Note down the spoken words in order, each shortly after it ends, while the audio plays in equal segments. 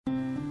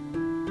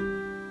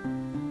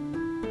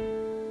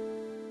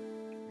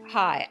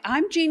Hi,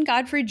 I'm Jean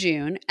Godfrey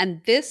June,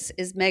 and this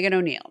is Megan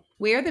O'Neill.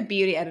 We are the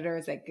beauty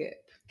editors at Goop.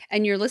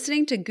 And you're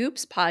listening to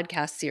Goop's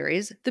podcast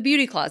series, The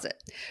Beauty Closet,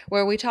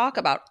 where we talk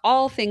about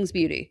all things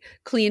beauty,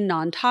 clean,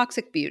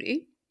 non-toxic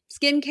beauty,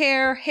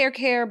 skincare, hair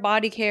care,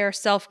 body care,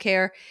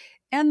 self-care,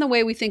 and the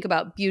way we think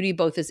about beauty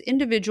both as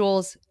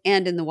individuals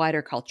and in the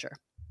wider culture.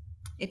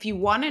 If you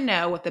want to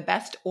know what the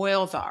best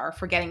oils are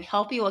for getting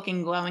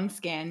healthy-looking glowing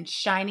skin,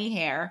 shiny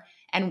hair,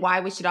 and why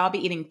we should all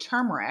be eating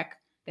turmeric,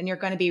 then you're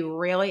going to be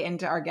really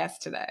into our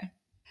guest today.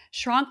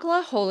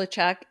 Shrankhla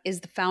Holecek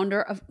is the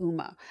founder of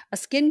Uma, a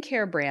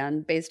skincare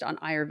brand based on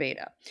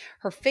Ayurveda.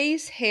 Her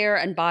face, hair,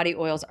 and body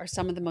oils are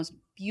some of the most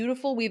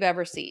beautiful we've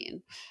ever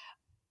seen.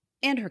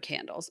 And her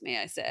candles, may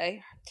I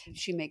say.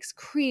 She makes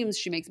creams,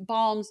 she makes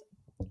balms.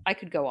 I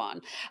could go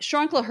on.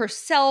 Shrankhla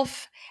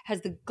herself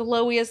has the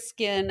glowiest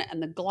skin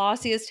and the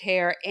glossiest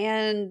hair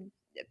and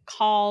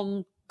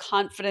calm,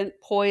 confident,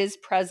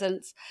 poised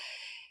presence.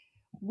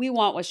 We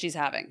want what she's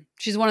having.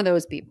 She's one of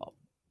those people.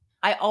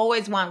 I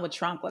always want what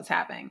Shrankhla's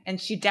having,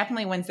 and she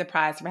definitely wins the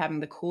prize for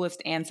having the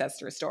coolest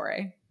ancestor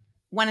story.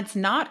 When it's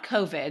not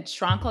COVID,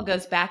 Shrankhla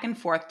goes back and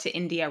forth to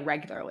India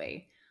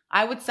regularly.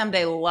 I would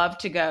someday love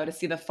to go to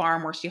see the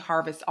farm where she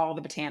harvests all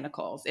the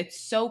botanicals. It's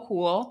so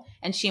cool,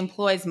 and she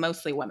employs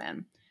mostly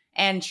women.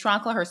 And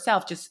Shrankhla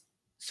herself just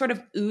sort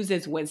of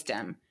oozes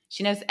wisdom.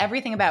 She knows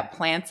everything about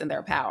plants and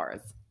their powers.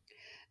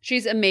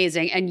 She's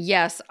amazing. And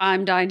yes,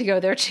 I'm dying to go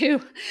there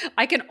too.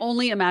 I can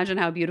only imagine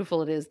how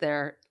beautiful it is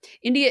there.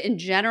 India in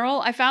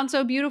general, I found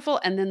so beautiful.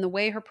 And then the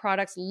way her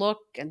products look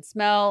and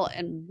smell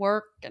and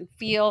work and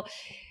feel.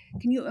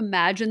 Can you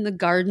imagine the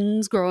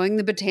gardens growing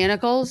the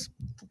botanicals?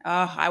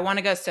 Oh, I want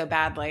to go so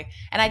badly.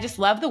 And I just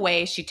love the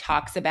way she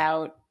talks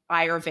about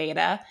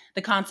Ayurveda,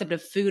 the concept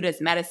of food as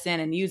medicine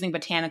and using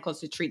botanicals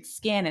to treat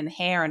skin and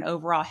hair and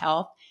overall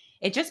health.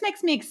 It just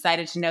makes me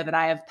excited to know that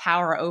I have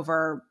power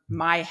over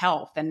my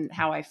health and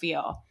how I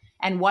feel.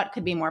 And what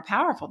could be more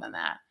powerful than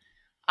that?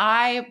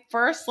 I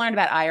first learned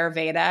about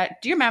Ayurveda.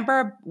 Do you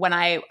remember when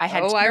I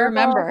had I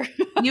remember.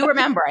 You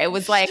remember. It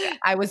was like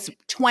I was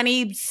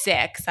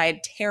 26. I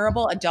had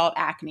terrible adult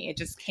acne. It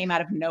just came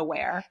out of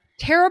nowhere.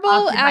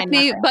 Terrible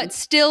acne, but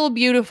still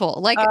beautiful.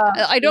 Like,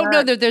 I don't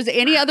know that there's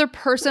any other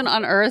person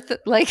on earth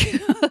like you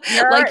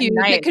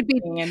that could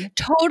be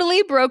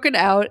totally broken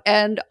out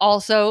and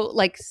also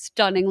like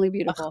stunningly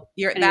beautiful.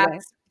 Anyway.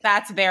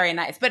 That's very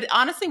nice. But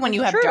honestly, when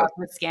you have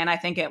darker skin, I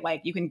think it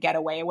like you can get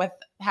away with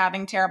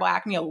having terrible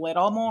acne a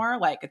little more.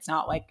 Like it's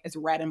not like as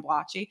red and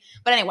blotchy.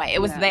 But anyway,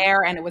 it was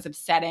there and it was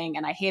upsetting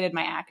and I hated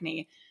my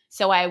acne.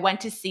 So I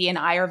went to see an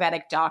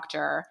Ayurvedic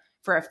doctor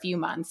for a few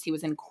months. He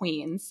was in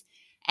Queens.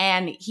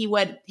 And he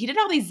did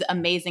all these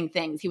amazing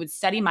things. He would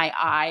study my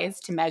eyes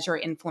to measure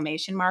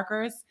inflammation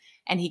markers.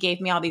 And he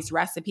gave me all these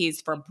recipes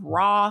for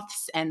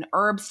broths and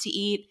herbs to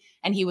eat.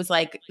 And he was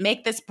like,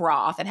 make this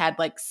broth. It had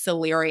like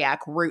celeriac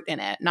root in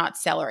it, not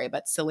celery,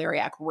 but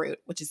celeriac root,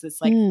 which is this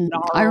like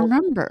I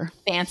remember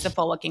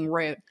fanciful looking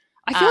root.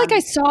 I feel like I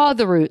saw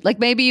the root. Like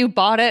maybe you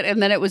bought it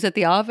and then it was at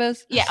the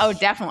office. Yeah. Oh,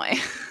 definitely.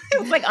 It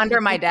was like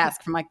under my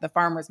desk from like the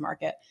farmer's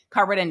market,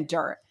 covered in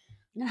dirt.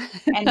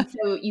 And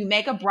so you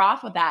make a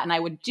broth with that. And I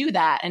would do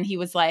that. And he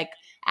was like,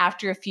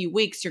 after a few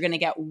weeks, you're going to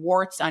get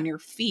warts on your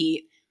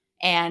feet.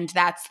 And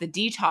that's the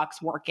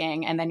detox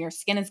working. And then your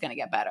skin is going to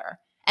get better.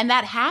 And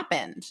that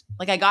happened.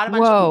 Like I got a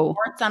bunch of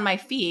warts on my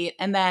feet.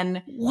 And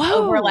then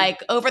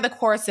over the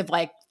course of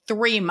like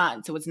 3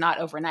 months, it was not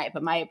overnight,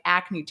 but my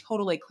acne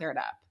totally cleared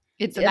up.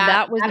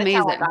 That was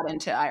amazing. How I got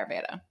into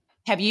Ayurveda.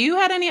 Have you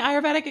had any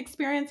Ayurvedic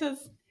experiences?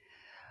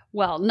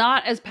 Well,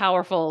 not as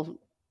powerful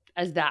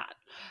as that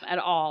at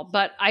all.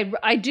 But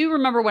I do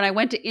remember when I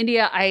went to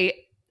India, I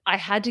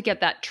had to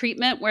get that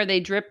treatment where they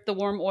drip the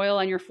warm oil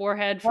on your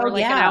forehead for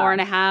an hour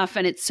and a half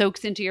and it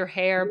soaks into your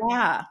hair.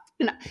 Yeah.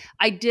 And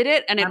I did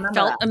it and it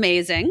felt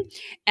amazing.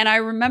 And I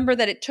remember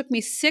that it took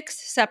me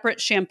 6 separate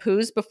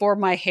shampoos before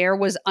my hair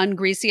was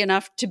ungreasy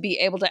enough to be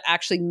able to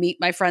actually meet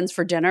my friends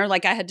for dinner.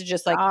 Like I had to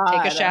just like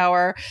take a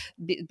shower,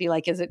 be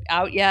like, is it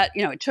out yet?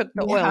 You know,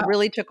 the oil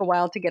really took a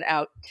while to get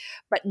out.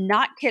 But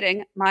not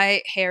kidding,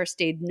 my hair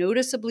stayed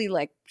noticeably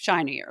like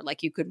shinier.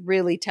 Like you could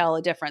really tell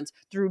a difference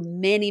through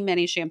many,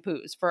 many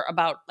shampoos for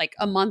about like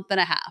a month and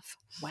a half.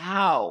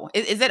 Wow.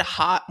 Is it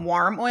hot,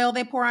 warm oil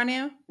they pour on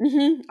you?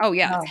 Mm-hmm. Oh,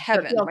 yeah. It's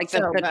heaven. Like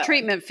the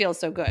treatment feels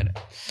so good.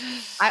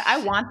 I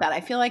want that.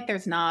 I feel like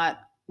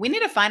we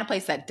need to find a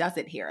place that does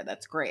it here.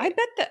 That's great.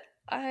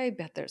 I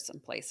bet there's some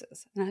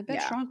places. And I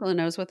bet Shrankhla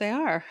knows what they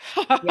are.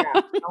 Yeah.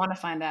 I want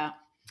to find out.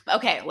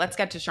 Okay. Let's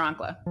get to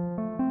Shrankhla.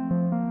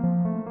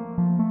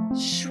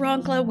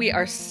 Shrankhla, we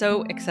are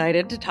so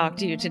excited to talk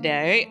to you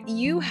today.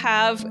 You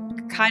have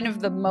kind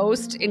of the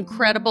most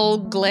incredible,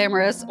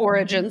 glamorous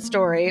origin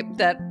story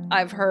that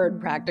I've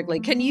heard practically.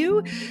 Can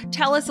you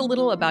tell us a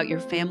little about your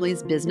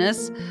family's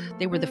business?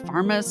 They were the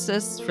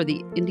pharmacists for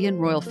the Indian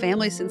royal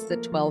family since the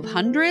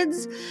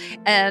 1200s.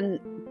 And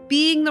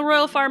being the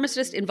royal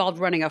pharmacist involved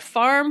running a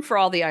farm for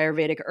all the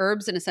Ayurvedic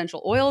herbs and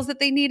essential oils that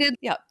they needed.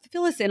 Yeah,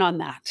 fill us in on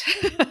that.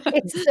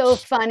 It's so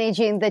funny,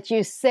 Jean, that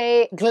you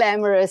say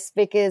glamorous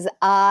because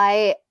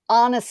I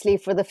honestly,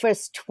 for the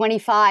first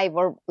 25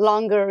 or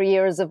longer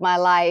years of my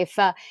life,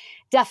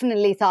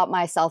 definitely thought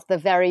myself the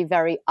very,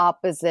 very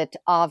opposite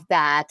of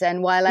that.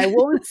 And while I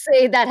won't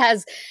say that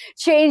has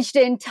changed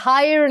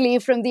entirely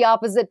from the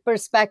opposite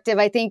perspective,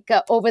 I think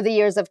over the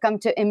years I've come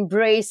to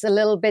embrace a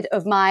little bit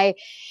of my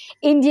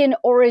Indian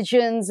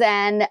origins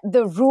and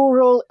the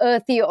rural,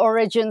 earthy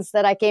origins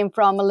that I came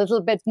from a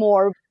little bit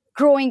more.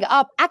 Growing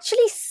up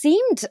actually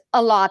seemed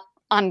a lot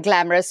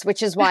unglamorous,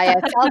 which is why I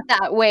felt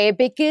that way,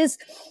 because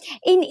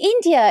in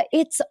India,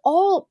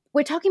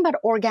 we're talking about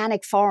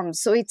organic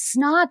farms. So it's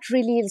not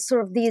really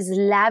sort of these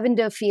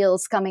lavender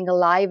fields coming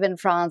alive in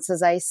France,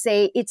 as I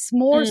say. It's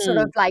more sort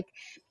of like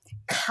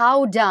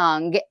cow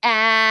dung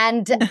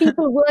and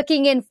people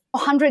working in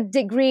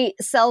 100-degree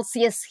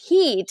Celsius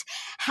heat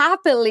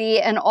happily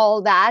and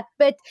all that,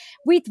 but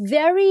with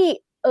very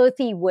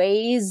earthy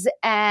ways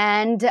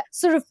and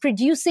sort of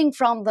producing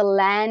from the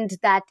land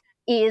that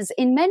is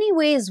in many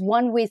ways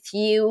one with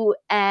you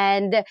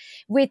and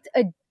with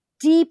a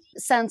deep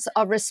sense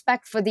of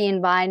respect for the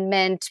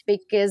environment,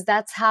 because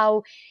that's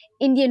how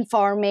Indian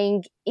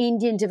farming,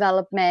 Indian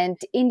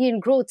development, Indian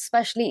growth,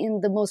 especially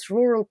in the most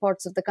rural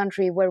parts of the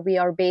country where we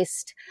are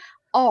based,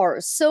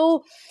 are.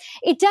 So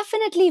it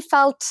definitely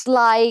felt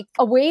like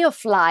a way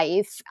of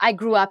life. I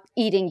grew up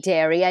eating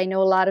dairy. I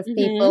know a lot of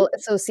people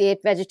associate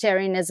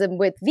vegetarianism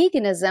with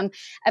veganism.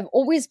 I've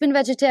always been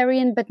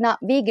vegetarian, but not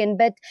vegan.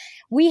 But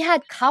we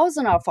had cows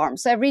on our farm.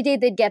 So every day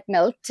they'd get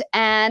milked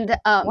and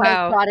milk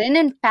brought in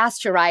and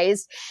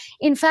pasteurized.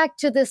 In fact,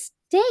 to this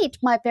date,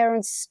 my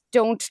parents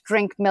don't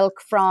drink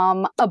milk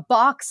from a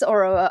box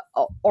or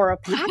a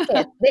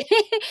packet.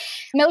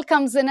 Milk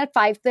comes in at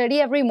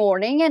 5:30 every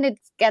morning and it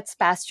gets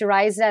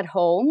pasteurized at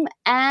home.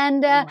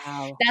 And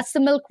that's the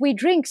milk we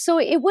drink. So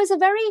it was a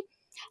very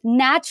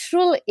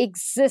natural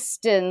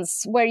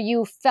existence where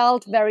you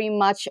felt very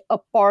much a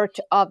part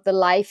of the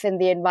life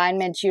and the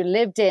environment you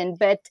lived in.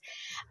 But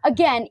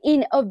again,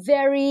 in a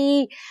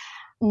very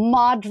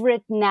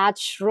moderate,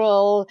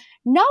 natural,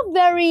 not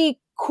very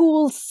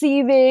cool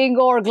seething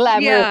or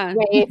glamorous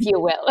way, if you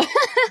will.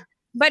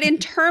 But in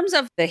terms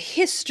of the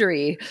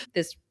history,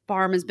 this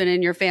farm has been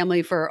in your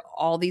family for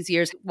all these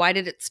years. Why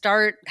did it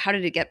start? How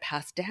did it get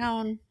passed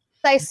down?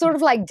 I sort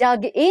of like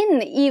dug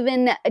in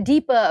even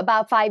deeper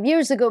about 5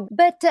 years ago.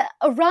 But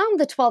around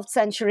the 12th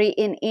century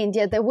in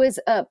India, there was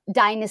a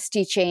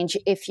dynasty change,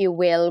 if you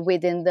will,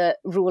 within the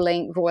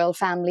ruling royal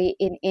family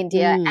in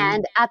India.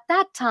 And at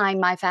that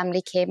time, my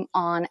family came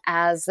on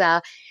as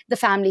the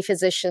family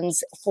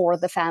physicians for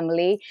the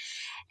family.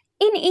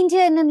 In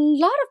India and in a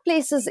lot of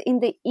places in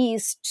the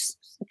East,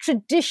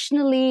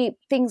 traditionally,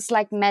 things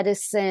like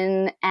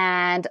medicine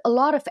and a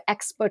lot of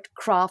expert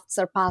crafts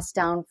are passed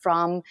down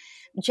from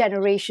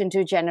generation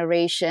to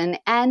generation.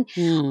 And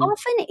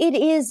often it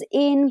is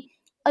in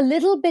a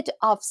little bit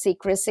of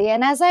secrecy.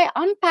 And as I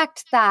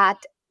unpacked that,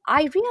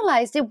 I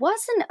realized it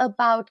wasn't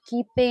about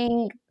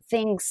keeping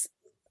things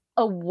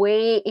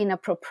away in a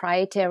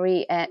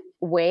proprietary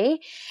way.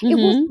 It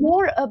was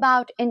more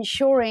about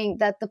ensuring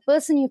that the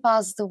person you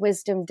pass the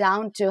wisdom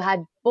down to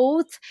had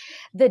both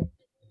the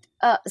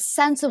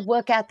sense of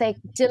work ethic,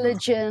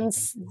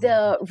 diligence,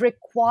 the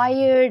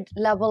required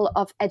level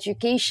of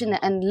education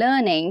and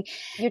learning.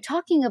 You're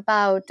talking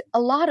about a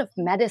lot of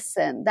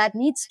medicine that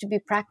needs to be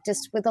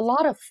practiced with a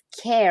lot of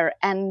care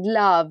and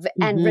love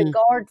and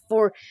regard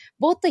for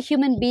both the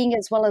human being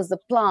as well as the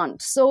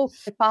plant. So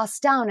it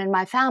passed down in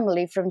my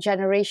family from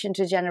generation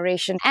to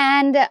generation.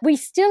 And we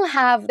still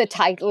have the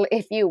title,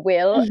 if you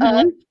will.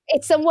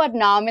 It's somewhat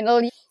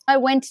nominal. I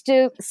went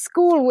to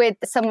school with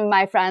some of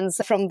my friends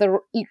from the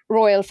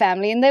royal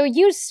family, and there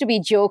used to be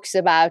jokes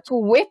about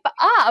whip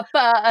up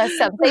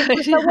something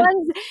for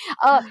someone's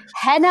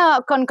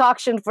henna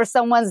concoction for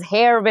someone's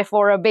hair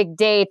before a big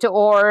date,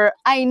 or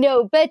I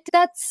know, but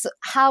that's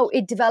how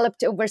it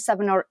developed over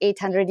 700 or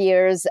 800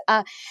 years.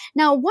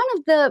 Now, one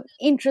of the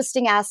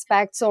interesting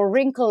aspects or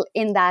wrinkle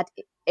in that,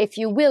 if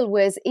you will,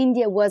 was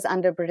India was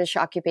under British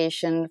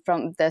occupation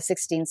from the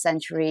 16th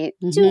century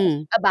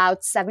to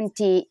about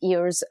 70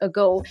 years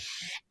ago.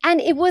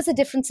 And it was a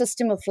different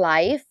system of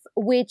life,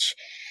 which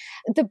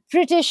the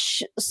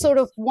British sort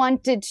of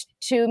wanted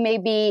to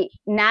maybe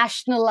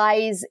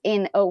nationalize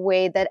in a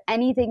way that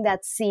anything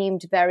that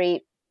seemed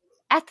very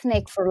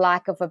ethnic, for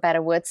lack of a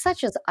better word,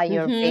 such as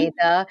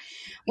Ayurveda,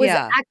 was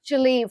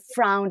actually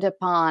frowned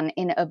upon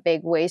in a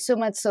big way, so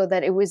much so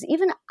that it was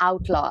even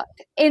outlawed.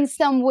 In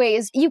some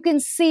ways, you can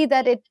see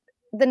that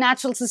the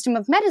natural system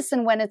of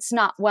medicine, when it's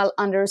not well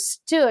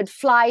understood,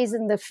 flies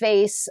in the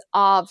face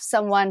of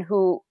someone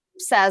who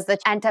says that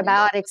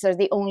antibiotics are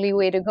the only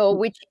way to go,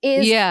 which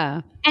is,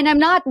 and I'm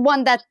not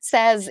one that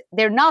says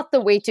they're not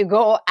the way to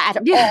go at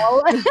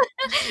all,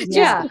 just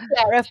to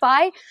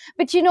clarify.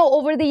 But,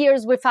 over the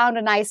years, we found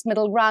a nice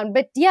middle ground.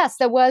 But yes,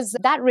 there was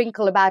that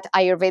wrinkle about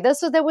Ayurveda.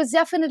 So there was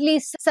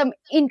definitely some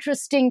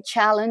interesting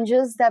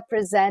challenges that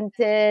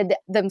presented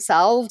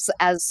themselves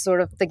as sort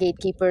of the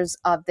gatekeepers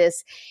of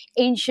this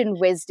ancient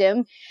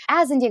wisdom.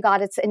 As India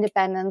got its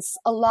independence,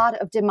 a lot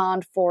of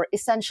demand for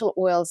essential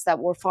oils that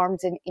were farmed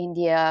in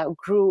India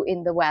grew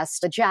in the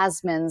West, the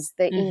jasmines,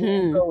 the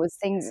Indian rose,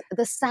 things,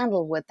 the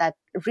sandalwood that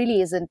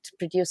really isn't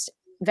produced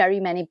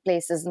very many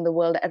places in the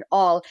world at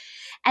all.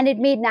 And it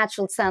made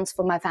natural sense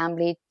for my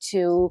family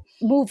to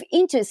move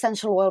into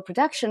essential oil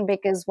production,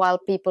 because while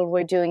people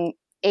were doing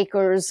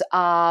acres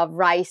of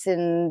rice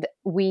and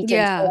wheat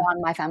and so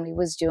on, my family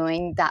was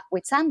doing that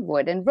with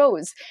sandalwood and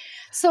rose.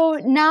 So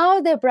now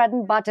their bread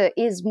and butter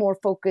is more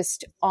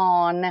focused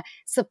on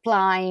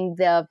supplying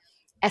the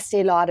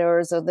Estee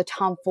Lauders or the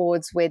Tom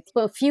Fords with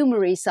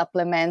perfumery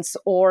supplements,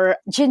 or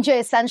ginger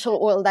essential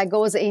oil that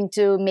goes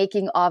into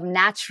making of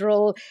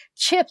natural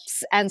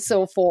chips and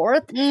so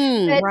forth. But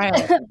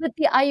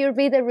the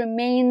Ayurveda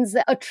remains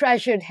a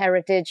treasured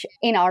heritage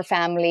in our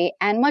family,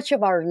 and much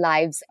of our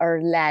lives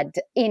are led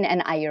in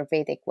an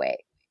Ayurvedic way.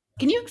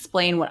 Can you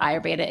explain what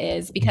Ayurveda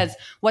is? Because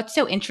what's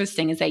so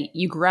interesting is that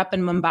you grew up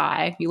in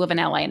Mumbai, you live in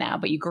LA now,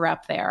 but you grew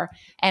up there,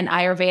 and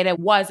Ayurveda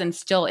was and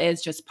still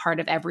is just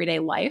part of everyday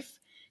life.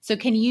 So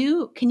can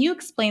you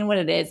explain what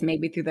it is,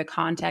 maybe through the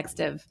context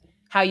of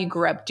how you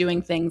grew up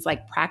doing things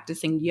like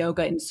practicing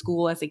yoga in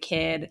school as a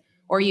kid,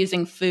 or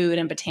using food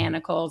and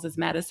botanicals as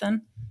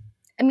medicine?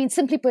 I mean,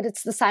 simply put,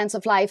 it's the science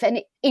of life.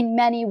 And in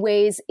many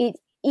ways, it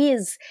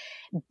is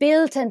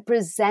built and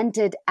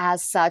presented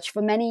as such.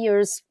 For many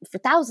years, for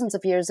thousands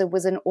of years, it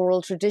was an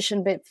oral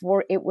tradition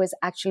before it was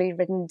actually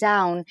written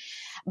down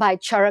by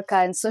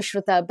Charaka and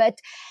Sushruta. But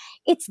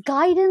it's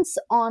guidance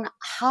on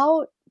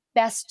how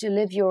best to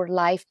live your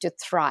life to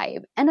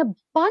thrive. And a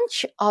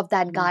bunch of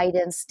that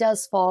guidance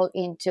does fall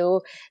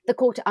into the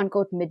quote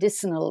unquote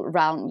medicinal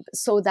realm,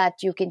 so that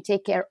you can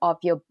take care of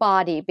your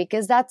body,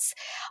 because that's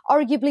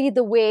arguably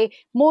the way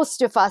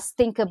most of us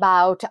think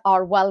about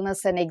our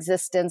wellness and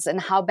existence and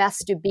how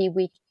best to be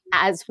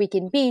as we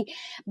can be.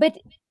 But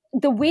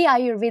the way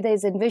Ayurveda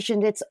is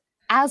envisioned, it's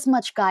as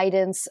much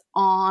guidance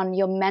on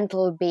your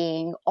mental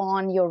being,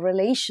 on your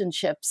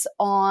relationships,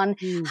 on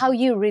how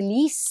you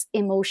release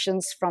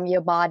emotions from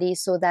your body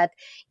so that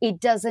it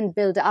doesn't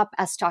build up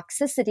as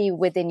toxicity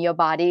within your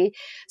body.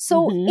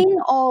 So in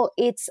all,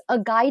 it's a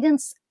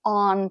guidance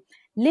on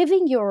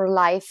living your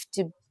life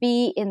to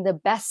be in the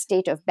best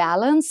state of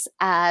balance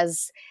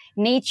as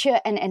nature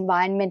and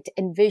environment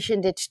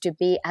envisioned it to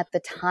be at the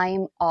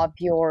time of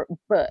your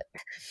birth.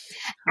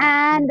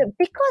 And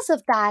because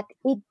of that,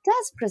 it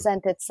does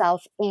present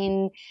itself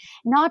in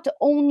not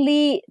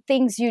only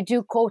things you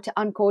do, quote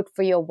unquote,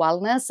 for your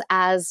wellness,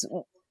 as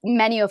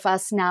many of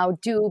us now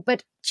do,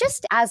 but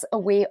just as a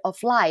way of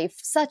life,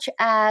 such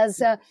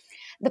as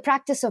the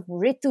practice of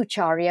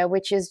ritucharya,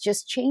 which is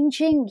just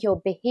changing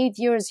your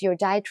behaviors, your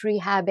dietary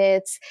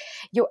habits,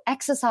 your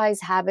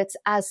exercise habits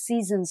as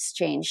seasons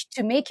change,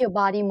 to make your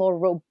body more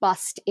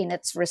robust in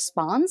its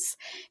response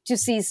to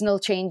seasonal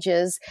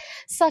changes,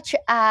 such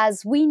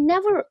as we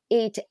never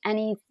ate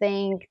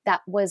anything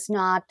that was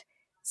not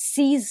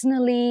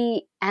seasonally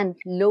and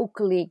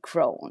locally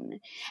grown.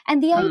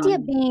 And the idea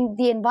being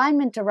the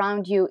environment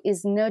around you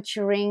is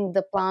nurturing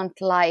the plant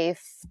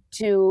life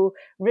to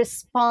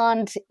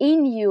respond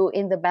in you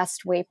in the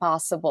best way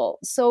possible.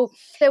 So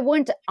there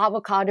weren't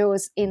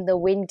avocados in the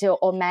winter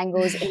or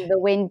mangoes in the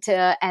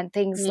winter and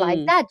things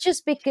like that,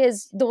 just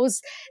because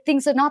those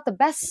things are not the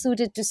best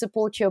suited to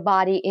support your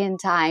body in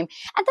time.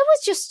 And that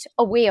was just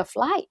a way of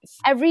life.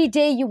 Every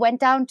day you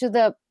went down to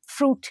the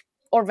fruit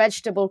or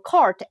vegetable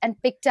cart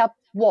and picked up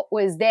what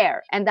was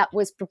there, and that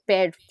was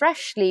prepared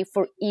freshly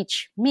for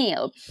each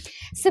meal.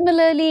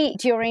 Similarly,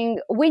 during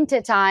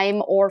winter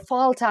time or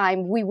fall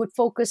time, we would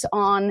focus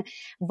on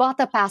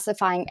vata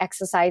pacifying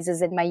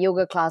exercises in my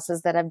yoga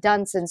classes that I've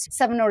done since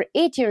 7 or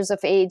 8 years of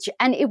age.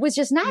 And it was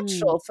just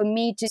natural for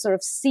me to sort of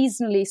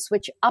seasonally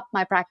switch up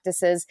my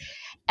practices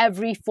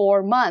every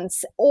 4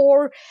 months.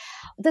 Or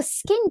the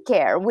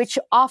skincare, which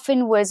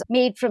often was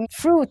made from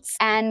fruits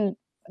and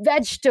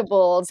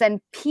vegetables and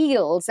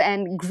peels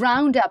and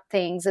ground up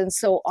things and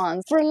so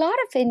on. For a lot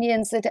of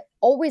Indians, it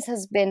always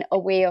has been a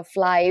way of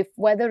life,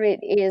 whether it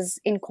is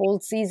in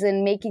cold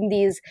season, making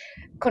these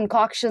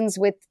concoctions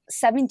with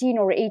 17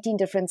 or 18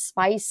 different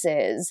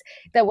spices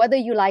that whether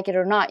you like it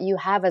or not, you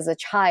have as a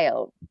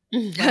child.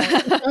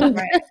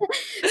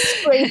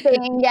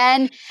 Scraping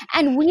and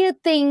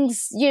weird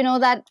things,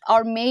 that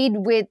are made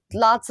with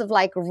lots of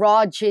like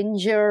raw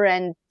ginger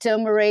and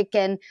turmeric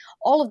and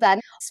all of that.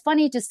 It's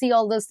funny to see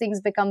all those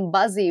things become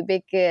buzzy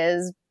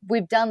because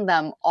we've done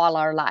them all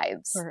our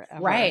lives.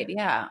 Forever. Right.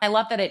 Yeah. I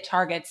love that it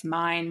targets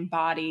mind,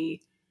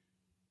 body,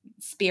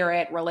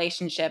 spirit,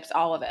 relationships,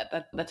 all of it.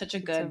 That's such a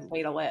good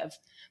way to live.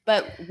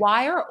 But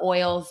why are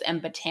oils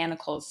and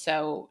botanicals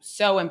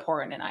so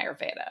important in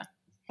Ayurveda?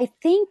 I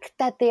think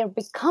that they are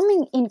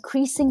becoming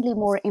increasingly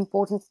more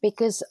important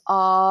because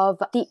of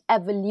the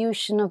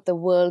evolution of the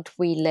world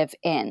we live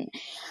in.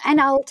 And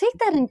I'll take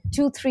that in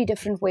 2-3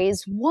 different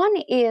ways. One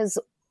is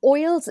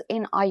oils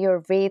in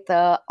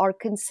Ayurveda are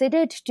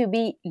considered to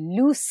be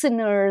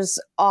looseners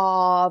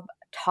of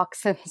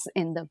toxins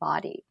in the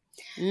body.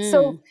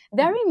 So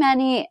very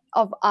many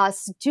of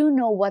us do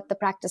know what the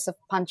practice of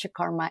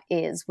panchakarma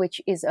is,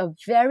 which is a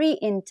very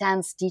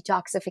intense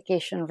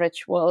detoxification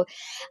ritual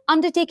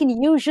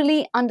undertaken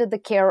usually under the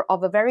care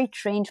of a very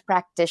trained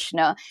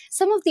practitioner.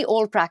 Some of the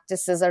old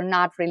practices are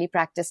not really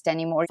practiced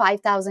anymore.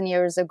 5,000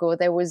 years ago,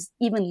 there was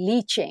even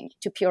leeching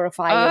to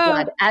purify your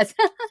blood.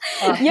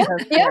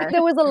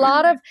 There was a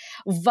lot of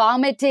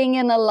vomiting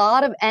and a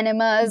lot of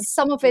enemas.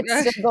 Some of it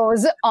still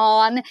goes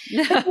on.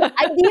 But the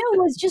idea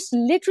was just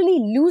literally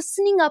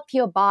loosening up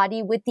your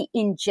body with the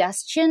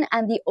ingestion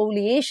and the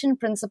oleation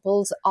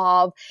principles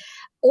of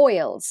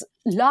oils.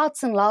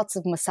 Lots and lots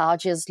of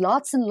massages,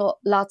 lots and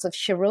lots of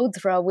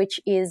Shirodhra, which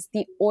is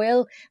the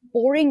oil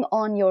pouring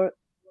on your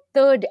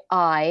third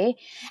eye.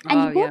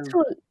 And you go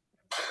through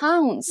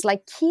pounds,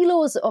 like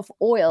kilos of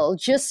oil,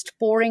 just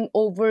pouring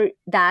over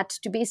that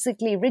to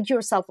basically rid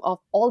yourself of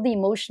all the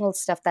emotional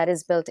stuff that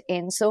is built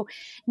in. So,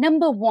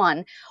 number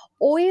one,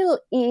 oil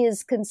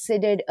is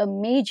considered a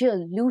major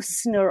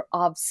loosener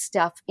of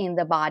stuff in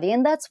the body.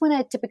 And that's when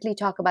I typically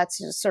talk about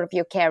sort of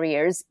your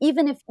carriers.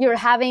 Even if you're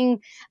having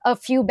a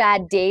few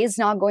bad days,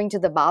 not going to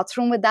the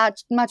bathroom with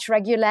that much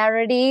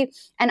regularity,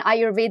 and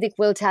Ayurvedic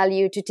will tell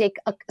you to take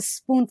a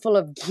spoonful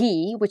of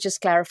ghee, which is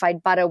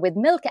clarified butter, with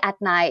milk at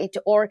night,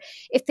 or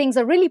if things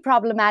are really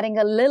problematic,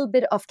 a little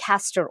bit of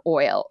castor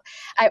oil.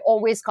 I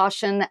always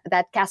caution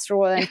that castor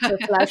oil and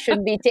triphala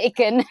should be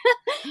taken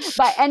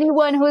by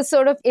anyone who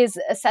sort of is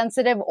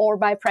sensitive or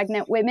by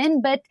pregnant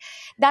women, but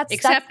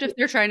except if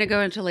they're trying to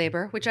go into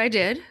labor, which I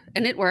did,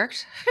 and it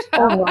worked.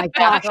 Oh my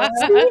gosh.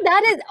 See,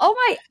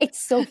 it's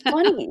so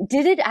funny.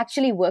 Did it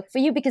actually work for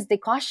you? Because they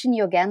caution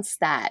you against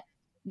that.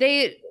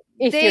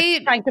 If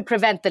you're trying to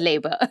prevent the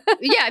labor.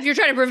 If you're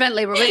trying to prevent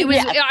labor. But it was,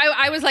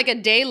 I was like a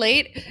day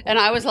late, and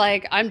I was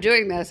like, I'm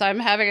doing this. I'm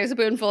having a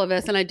spoonful of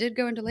this, and I did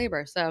go into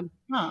labor. So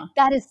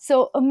that is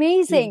so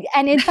amazing.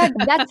 And in fact,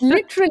 that's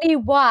literally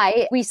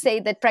why we say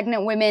that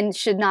pregnant women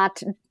should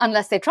not,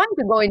 unless they're trying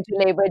to go into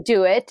labor,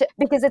 do it,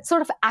 because it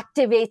sort of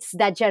activates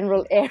that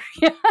general area.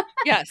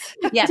 Yes.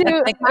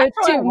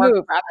 To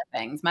move for other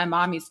things. My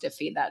mom used to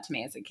feed that to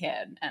me as a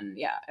kid, and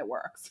it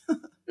works.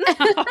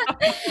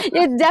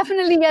 It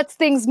definitely gets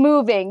things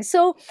moving.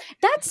 So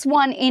that's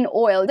one in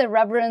oil, the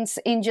reverence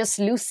in just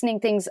loosening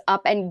things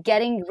up and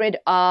getting rid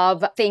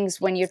of things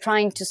when you're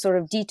trying to sort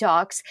of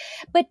detox.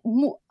 But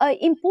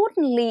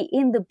importantly,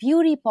 in the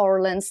beauty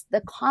parlance,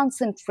 the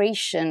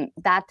concentration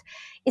that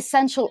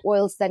essential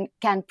oils then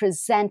can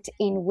present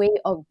in way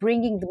of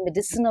bringing the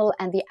medicinal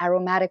and the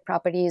aromatic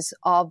properties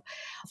of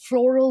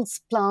florals,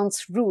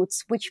 plants,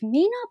 roots, which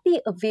may not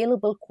be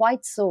available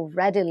quite so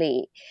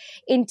readily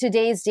in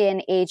today's day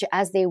and age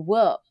as they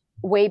were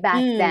way back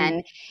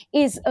then,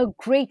 is a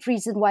great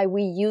reason why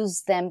we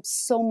use them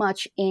so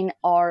much in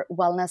our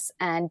wellness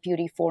and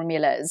beauty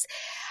formulas.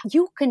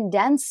 You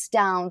condense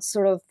down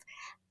sort of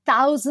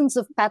thousands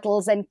of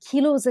petals and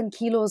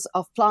kilos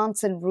of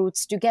plants and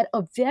roots to get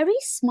a very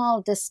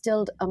small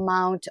distilled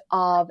amount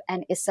of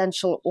an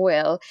essential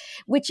oil,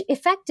 which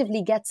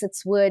effectively gets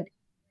its word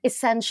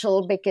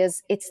essential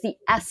because it's the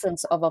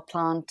essence of a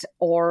plant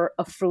or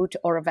a fruit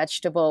or a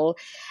vegetable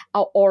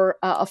or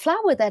a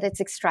flower that it's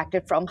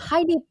extracted from.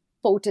 Highly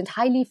potent,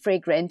 highly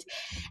fragrant.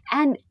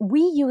 And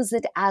we use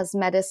it as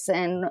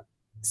medicine,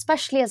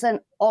 especially as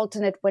an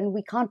alternate when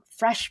we can't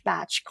fresh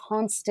batch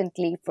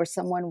constantly for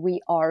someone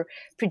we are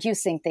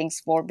producing things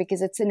for,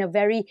 because it's in a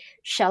very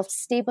shelf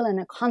stable and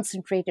a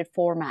concentrated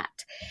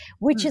format,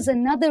 which is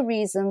another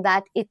reason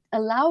that it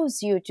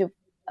allows you to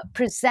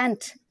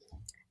present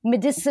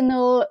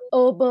medicinal,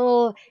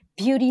 herbal,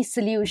 beauty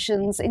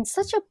solutions in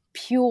such a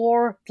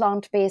pure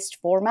plant-based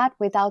format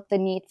without the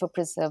need for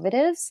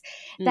preservatives,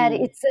 that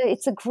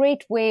it's a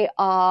great way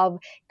of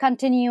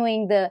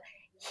continuing the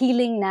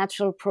healing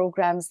natural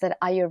programs that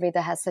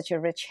Ayurveda has such a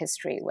rich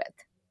history with.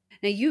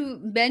 Now, you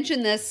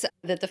mentioned this,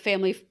 that the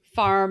family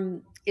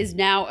farm is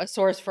now a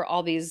source for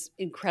all these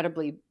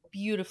incredibly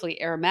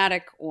beautifully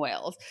aromatic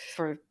oils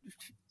for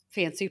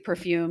fancy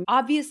perfume.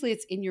 Obviously,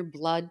 it's in your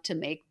blood to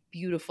make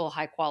beautiful,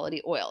 high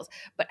quality oils.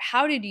 But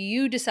how did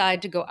you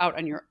decide to go out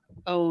on your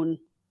own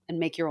and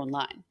make your own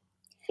line?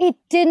 It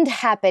didn't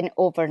happen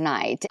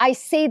overnight. I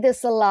say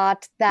this a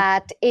lot,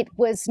 that it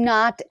was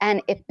not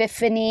an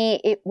epiphany.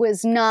 It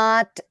was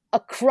not a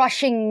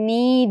crushing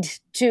need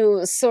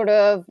to sort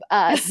of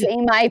say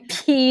my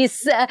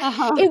piece.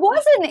 It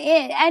wasn't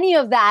any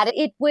of that.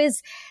 It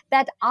was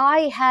that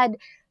I had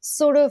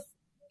sort of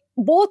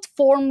both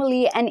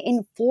formally and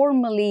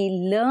informally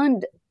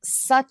learned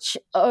such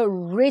a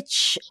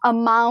rich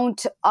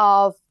amount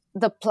of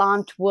the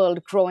plant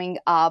world growing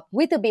up,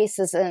 with a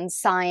basis in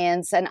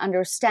science and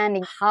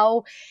understanding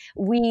how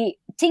we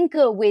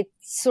tinker with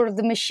sort of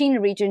the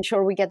machinery to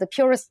ensure we get the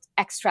purest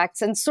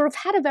extracts, and sort of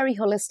had a very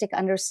holistic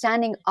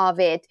understanding of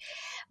it,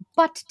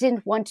 but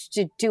didn't want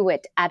to do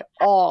it at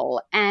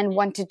all and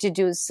wanted to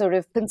do sort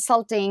of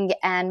consulting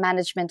and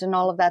management and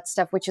all of that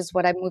stuff, which is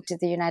what I moved to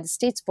the United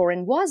States for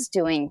and was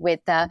doing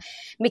with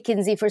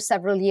McKinsey for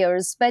several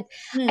years. But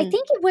I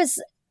think it was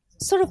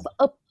sort of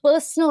a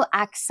personal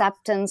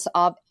acceptance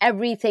of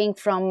everything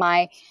from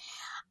my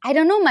I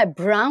don't know, my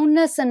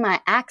brownness and my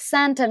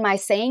accent and my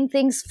saying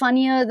things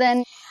funnier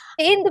than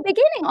in the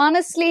beginning.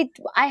 Honestly,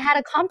 I had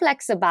a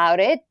complex about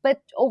it,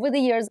 but over the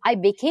years, I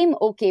became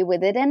okay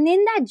with it. And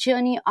in that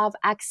journey of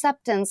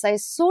acceptance, I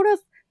sort of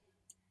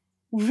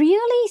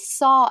really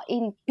saw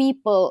in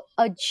people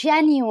a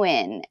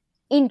genuine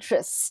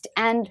interest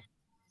and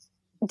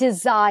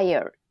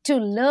desire to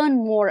learn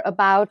more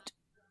about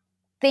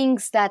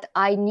things that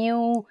I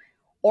knew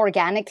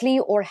organically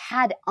or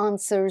had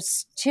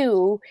answers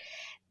to,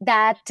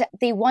 that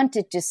they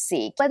wanted to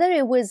see. Whether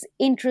it was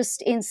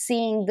interest in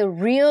seeing the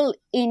real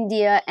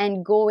India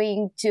and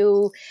going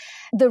to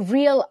the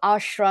real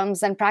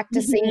ashrams and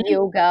practicing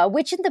yoga,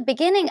 which in the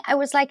beginning I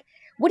was like,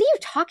 what are you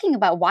talking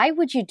about? Why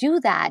would you do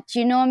that?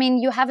 You know, I mean,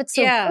 you have it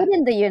so good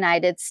in the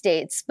United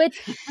States. But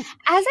as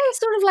I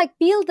sort of like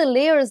peeled the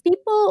layers,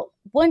 people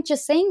weren't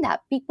just saying that.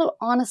 People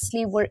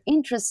honestly were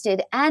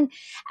interested. And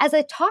as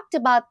I talked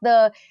about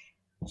the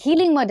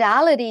healing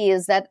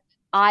modalities that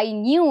I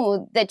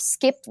knew, that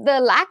skip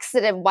the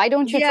laxative, why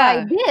don't you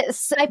try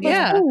this type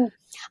of thing,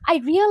 I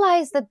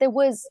realized that there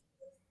was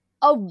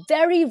a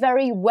very,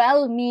 very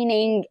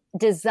well-meaning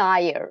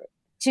desire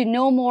to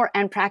know more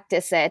and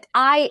practice it.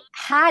 I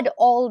had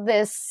all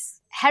this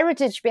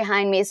heritage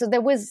behind me, so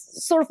there was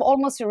sort of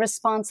almost a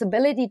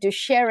responsibility to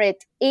share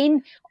it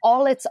in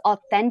all its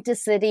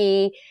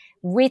authenticity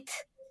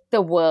with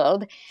the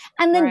world.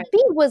 And then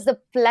B was the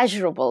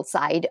pleasurable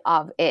side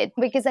of it,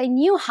 because I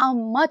knew how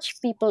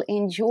much people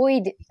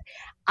enjoyed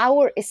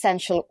our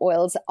essential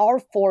oils, our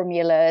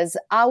formulas,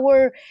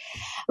 our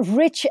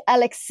rich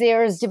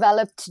elixirs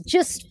developed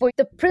just for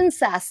the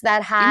princess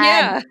that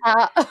had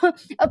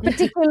a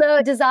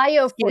particular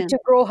desire to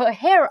grow her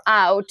hair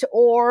out,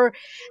 or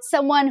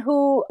someone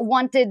who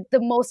wanted the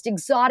most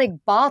exotic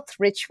bath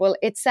ritual,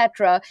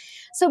 etc.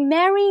 So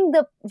marrying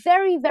the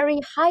very, very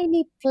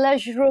highly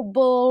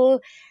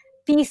pleasurable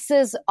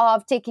pieces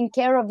of taking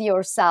care of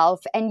yourself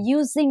and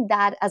using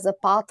that as a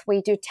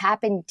pathway to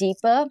tap in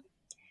deeper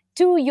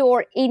to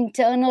your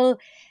internal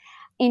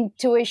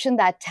intuition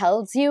that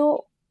tells you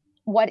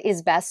what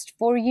is best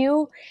for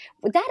you.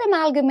 That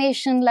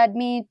amalgamation led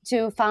me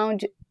to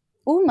found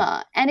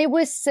Uma. And it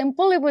was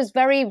simple. It was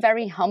very,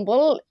 very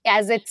humble,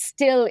 as it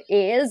still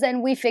is.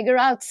 And we figure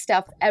out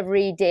stuff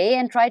every day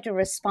and try to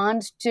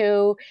respond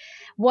to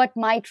what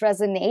might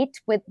resonate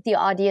with the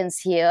audience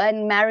here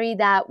and marry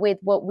that with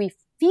what we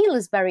feel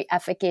is very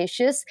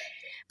efficacious.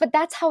 But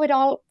that's how it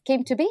all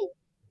came to be.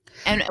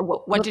 And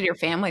what did your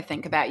family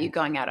think about you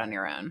going out on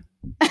your own?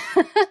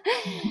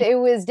 It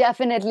was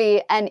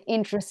definitely an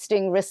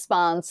interesting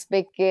response,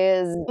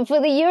 because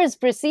for the years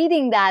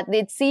preceding that,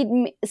 they'd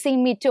seen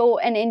me toe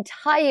an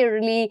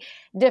entirely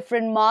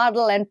different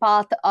model and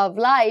path of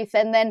life.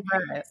 And then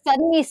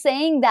suddenly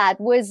saying that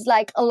was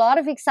like a lot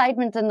of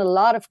excitement and a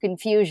lot of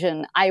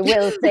confusion, I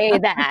will say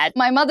that.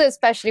 My mother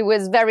especially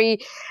was very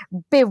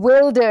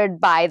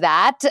bewildered by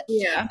that.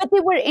 Yeah. But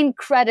they were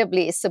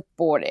incredibly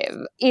supportive,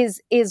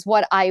 is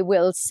what I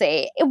will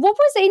say. What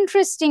was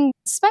interesting,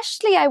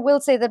 especially I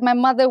will say that my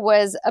mother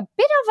was a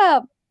bit of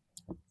a,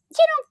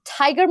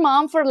 tiger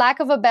mom, for lack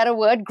of a better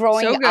word,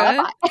 growing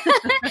up.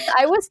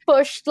 I was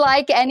pushed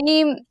like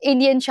any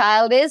Indian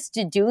child is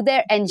to do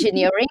their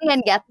engineering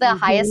and get the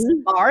highest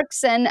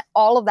marks and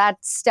all of that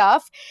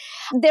stuff.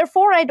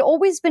 Therefore, I'd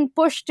always been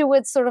pushed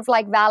towards sort of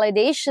like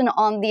validation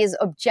on these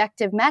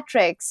objective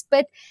metrics.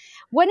 But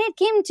when it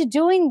came to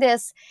doing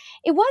this,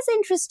 it was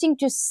interesting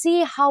to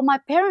see how my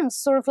parents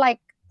sort of like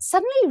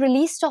suddenly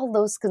released all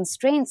those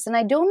constraints. And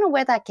I don't know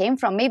where that came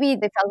from. Maybe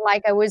they felt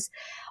like I was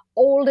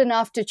old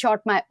enough to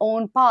chart my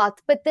own path,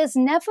 but there's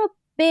never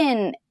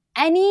been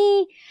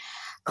any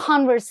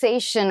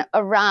conversation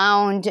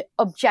around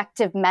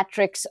objective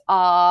metrics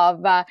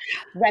of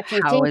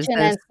reputation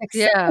and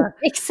success. Yeah.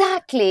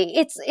 Exactly.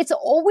 It's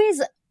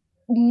always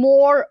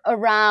more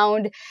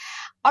around,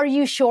 are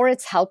you sure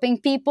it's helping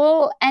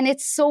people? And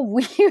it's so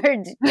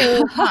weird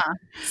to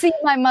see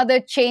my mother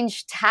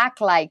change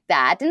tack like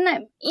that.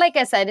 And like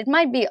I said, it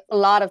might be a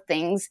lot of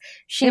things.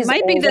 It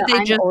might be that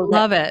they just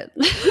love it.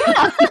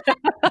 Yeah.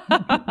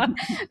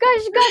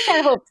 Gosh,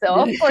 I hope so.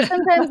 Of course,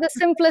 sometimes the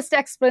simplest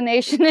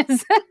explanation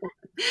is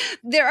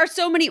there are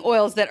so many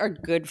oils that are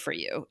good for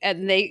you,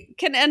 and they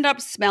can end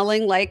up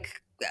smelling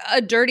like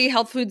a dirty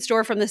health food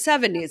store from the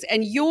 70s.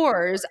 And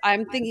yours,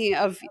 I'm thinking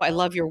of, I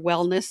love your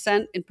wellness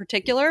scent in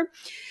particular.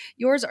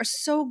 Yours are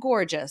so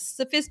gorgeous,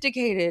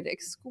 sophisticated,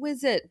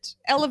 exquisite,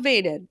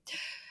 elevated.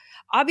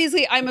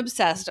 Obviously, I'm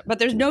obsessed, but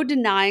there's no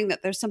denying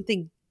that there's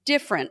something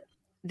different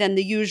than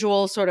the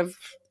usual sort of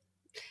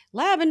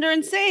lavender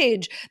and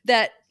sage.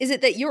 Is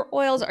it that your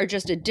oils are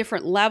just a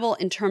different level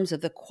in terms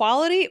of the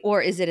quality,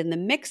 or is it in the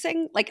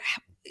mixing? Like,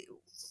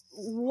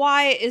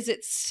 why is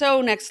it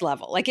so next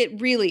level? Like, it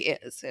really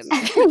is. You're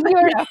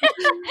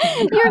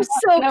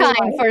so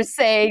kind for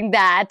saying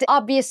that.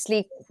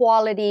 Obviously,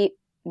 quality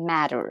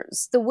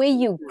matters. The way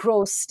you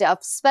grow stuff,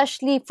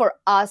 especially for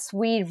us,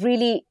 we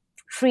really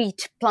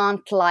treat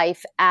plant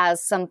life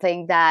as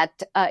something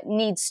that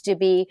needs to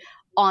be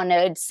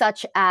honored,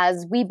 such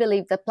as we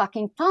believe that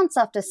plucking plants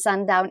after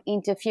sundown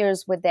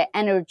interferes with their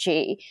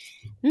energy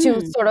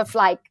to sort of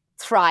like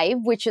thrive,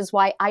 which is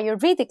why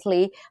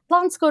Ayurvedically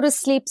plants go to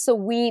sleep. So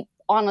we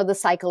honor the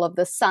cycle of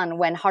the sun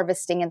when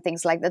harvesting and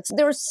things like that. So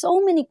there are so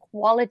many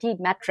quality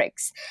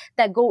metrics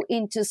that go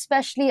into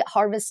especially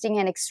harvesting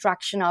and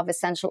extraction of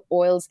essential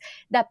oils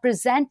that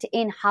present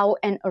in how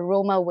an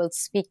aroma will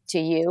speak to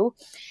you,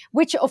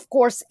 which of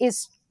course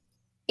is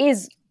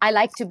I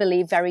like to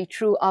believe very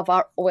true of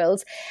our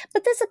oils.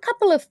 But there's a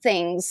couple of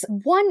things.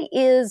 One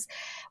is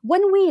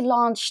when we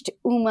launched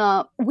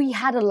Uma, we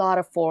had a lot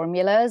of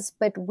formulas,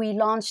 but we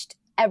launched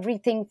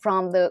everything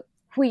from the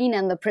queen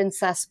and the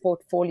princess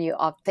portfolio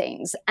of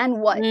things.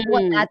 And what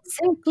that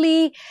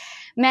simply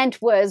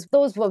meant was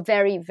those were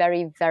very,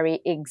 very, very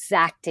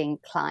exacting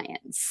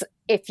clients,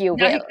 if you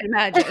will. I can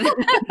imagine.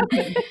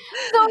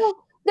 So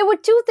there were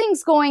two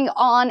things going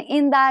on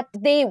in that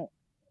they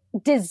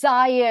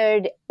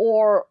desired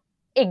or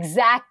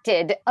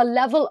exacted a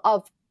level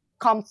of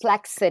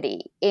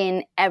complexity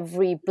in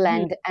every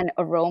blend and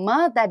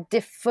aroma that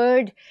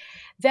differed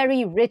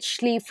very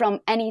richly from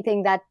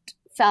anything that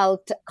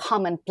felt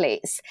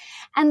commonplace.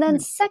 And then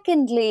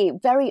secondly,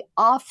 very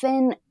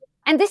often,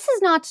 and this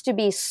is not to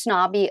be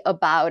snobby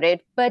about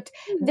it, but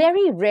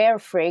very rare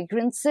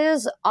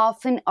fragrances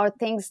often are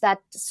things that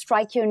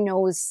strike your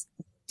nose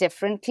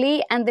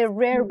differently, and they're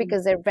rare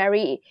because they're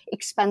very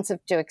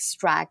expensive to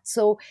extract.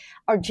 So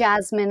our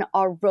jasmine,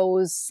 our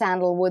rose,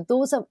 sandalwood,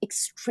 those are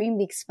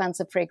extremely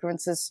expensive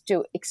fragrances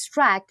to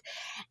extract,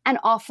 and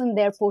often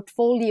their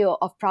portfolio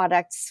of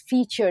products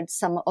featured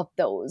some of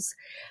those.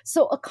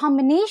 So a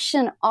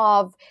combination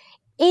of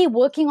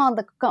working on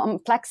the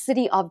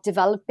complexity of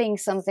developing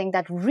something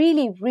that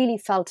really, really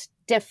felt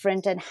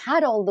different and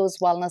had all those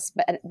wellness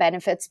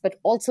benefits, but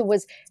also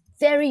was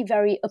very,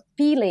 very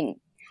appealing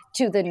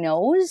to the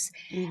nose,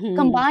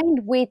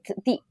 combined with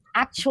the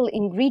actual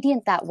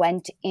ingredient that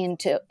went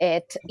into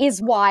it,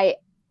 is why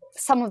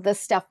some of the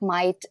stuff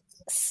might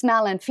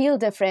smell and feel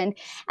different.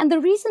 And the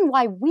reason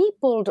why we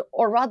pulled,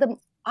 or rather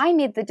I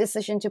made the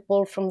decision to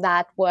pull from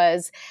that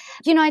was,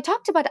 I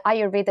talked about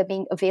Ayurveda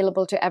being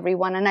available to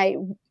everyone, and I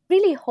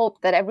really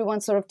hope that everyone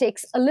sort of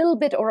takes a little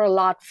bit or a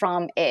lot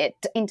from it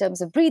in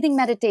terms of breathing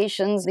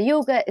meditations, the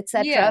yoga,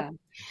 etc. Yeah.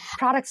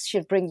 Products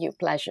should bring you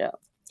pleasure.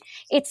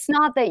 It's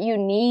not that you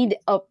need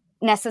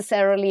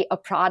necessarily a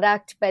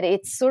product, but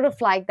it's sort of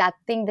like that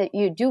thing that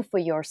you do for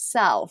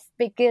yourself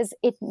because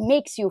it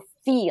makes you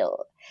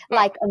feel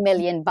like $1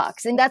 million.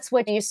 And that's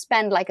what you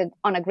spend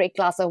on a great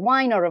glass of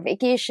wine or a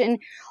vacation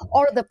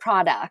or the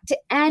product.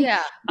 And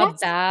a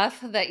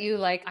bath that you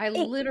like.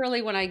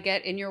 Literally, when I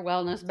get in your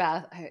wellness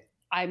bath,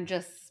 I'm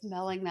just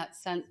smelling that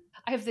scent.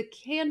 I have the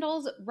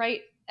candles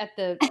right at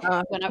the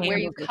where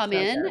you come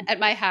in at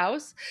my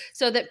house,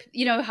 so that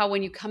how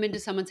when you come into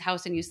someone's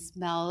house and you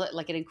smell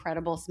like an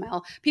incredible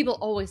smell, people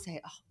always say,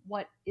 "Oh,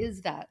 what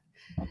is that?"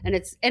 And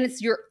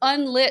it's your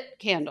unlit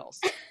candles.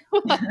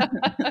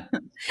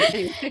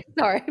 Anyway,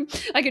 sorry,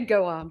 I could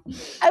go on.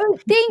 Oh,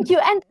 thank you.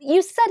 And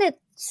you said it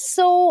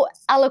so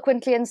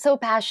eloquently and so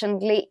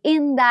passionately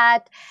in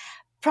that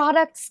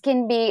products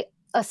can be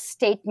a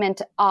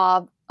statement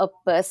of a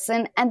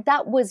person, and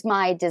that was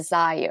my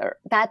desire,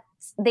 that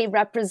they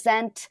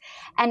represent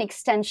an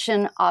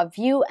extension of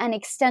you, an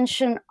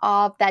extension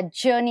of that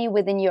journey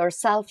within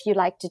yourself you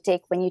like to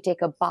take when you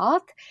take a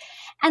bath.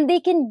 And they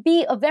can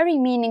be a very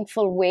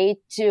meaningful way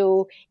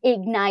to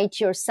ignite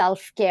your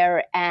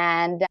self-care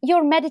and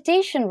your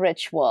meditation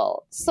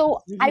ritual. So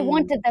I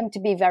wanted them to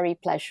be very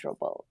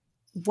pleasurable.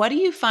 What do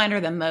you find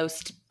are the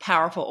most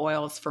powerful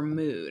oils for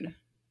mood?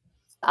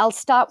 I'll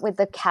start with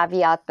the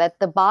caveat that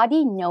the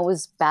body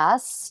knows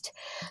best.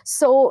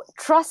 So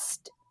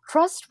trust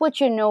what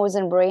your nose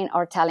and brain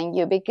are telling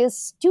you,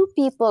 because two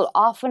people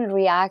often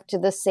react to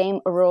the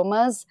same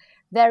aromas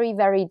very,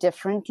 very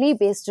differently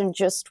based on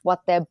just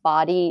what their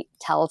body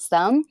tells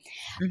them.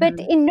 But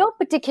in no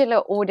particular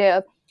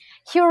order,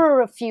 here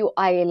are a few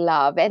I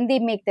love, and they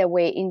make their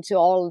way into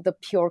all the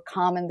pure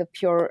calm and the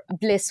pure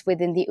bliss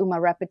within the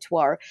Uma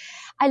repertoire.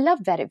 I love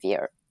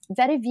vetiver.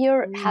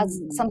 Vetiver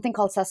has something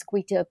called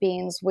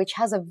sesquiterpenes, which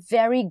has a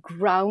very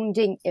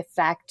grounding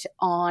effect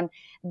on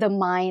the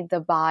mind,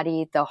 the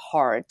body, the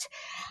heart.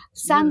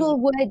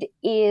 Sandalwood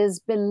is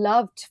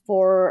beloved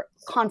for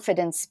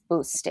confidence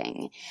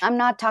boosting. I'm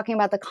not talking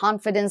about the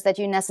confidence that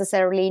you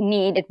necessarily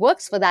need. It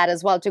works for that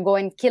as well, to go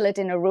and kill it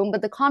in a room,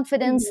 but the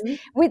confidence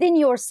within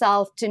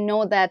yourself to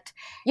know that,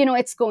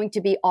 it's going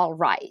to be all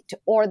right,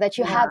 or that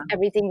you have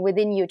everything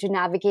within you to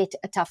navigate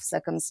a tough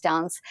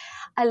circumstance.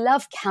 I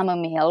love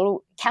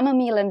chamomile.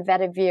 Chamomile and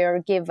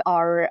vetiver give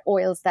our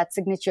oils that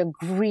signature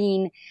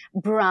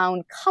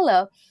green-brown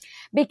color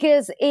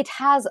because it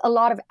has a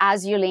lot of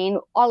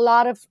azulene. A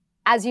lot of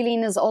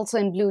azulene is also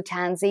in blue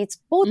tansy. It's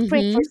both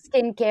great for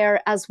skincare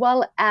as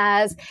well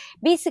as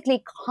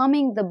basically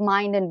calming the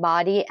mind and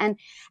body and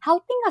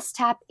helping us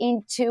tap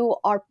into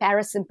our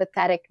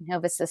parasympathetic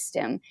nervous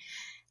system.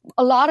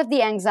 A lot of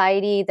the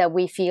anxiety that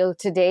we feel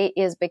today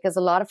is because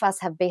a lot of us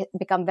have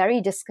become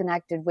very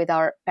disconnected with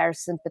our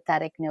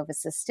parasympathetic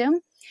nervous system.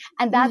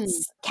 And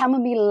that's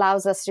chamomile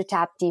allows us to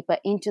tap deeper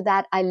into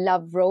that. I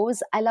love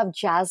rose. I love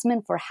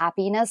jasmine for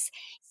happiness.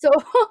 So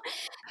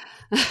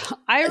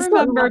I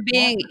remember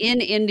being in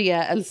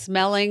India and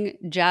smelling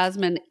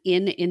jasmine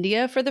in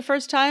India for the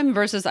first time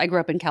versus I grew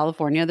up in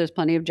California. There's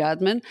plenty of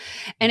jasmine.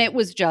 And it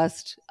was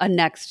just a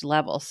next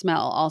level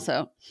smell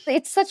also.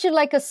 It's such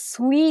a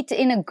sweet,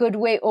 in a good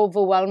way,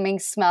 overwhelming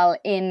smell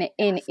in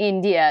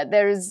India.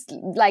 There's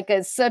like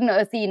a certain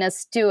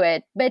earthiness to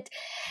it, but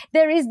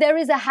there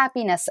is a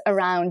happiness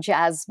around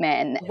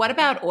jasmine. What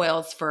about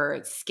oils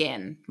for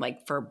skin,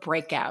 like for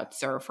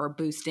breakouts or for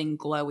boosting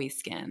glowy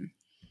skin?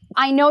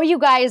 I know you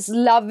guys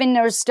love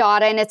Winner's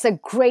Daughter, and it's a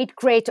great,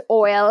 great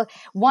oil.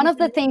 One of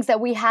the things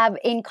that we have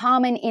in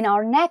common in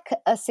our neck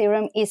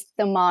serum is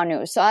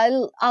tamanu.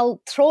 So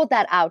I'll throw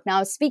that out.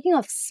 Now, speaking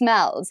of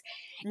smells,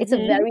 it's a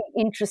very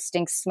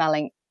interesting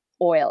smelling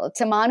oil.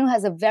 Tamanu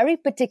has a very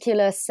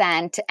particular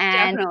scent,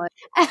 and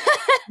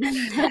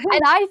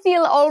and I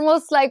feel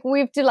almost like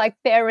we have to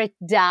pare it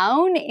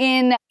down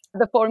in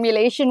the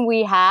formulation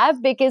we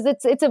have because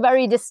it's a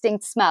very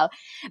distinct smell,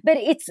 but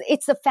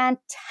it's a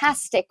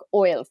fantastic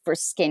oil for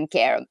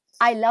skincare.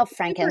 I love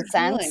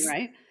frankincense. Healing,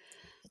 right?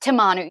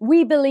 Tamanu.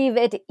 We believe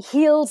it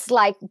heals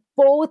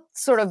both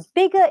sort of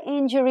bigger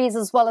injuries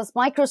as well as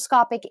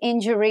microscopic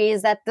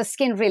injuries that the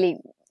skin really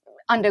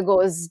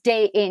undergoes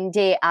day in,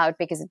 day out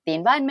because of the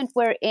environment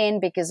we're in,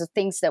 because of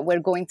things that we're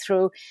going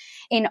through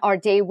in our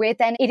day with.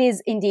 And it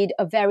is indeed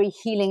a very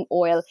healing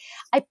oil.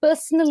 I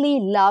personally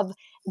love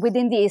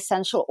within the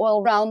essential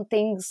oil realm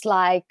things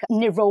like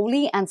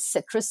neroli and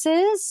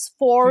citruses.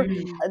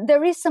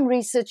 There is some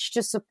research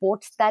to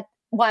support that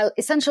while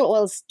essential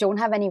oils don't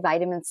have any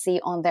vitamin C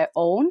on their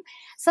own,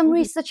 some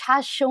research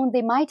has shown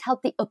they might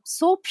help the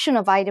absorption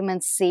of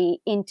vitamin C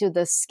into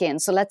the skin.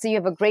 So let's say you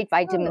have a great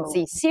vitamin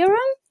C serum.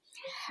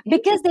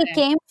 Because they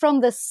came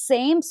from the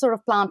same sort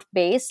of plant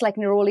base, like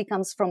neroli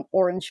comes from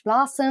orange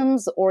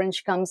blossoms,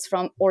 orange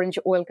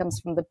oil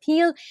comes from the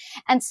peel,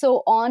 and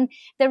so on.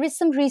 There is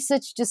some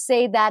research to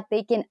say that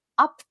they can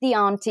up the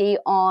ante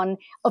on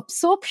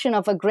absorption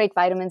of a great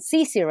vitamin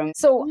C serum.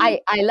 So I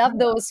love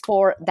those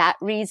for that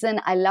reason.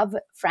 I love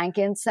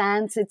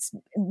frankincense. It's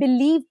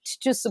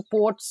believed to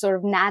support sort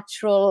of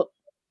natural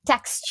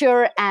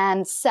texture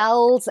and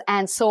cells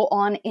and so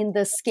on in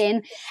the skin.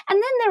 And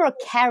then there are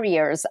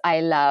carriers I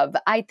love.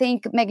 I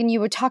think, Megan, you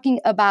were talking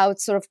about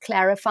sort of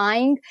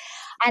clarifying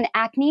and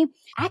acne.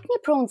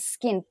 Acne-prone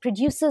skin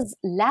produces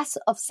less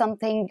of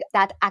something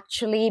that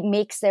actually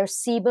makes their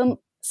sebum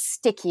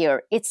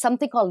stickier. It's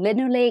something called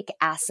linoleic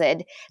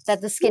acid that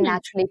the skin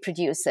naturally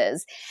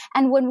produces.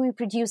 And when we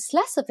produce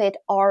less of it,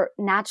 our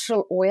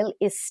natural oil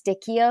is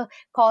stickier,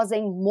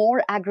 causing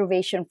more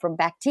aggravation from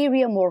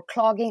bacteria, more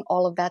clogging,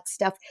 all of that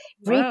stuff.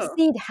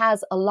 Grapeseed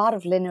has a lot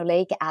of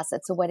linoleic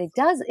acid. So what it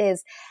does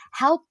is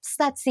helps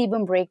that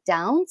sebum break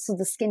down so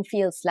the skin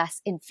feels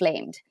less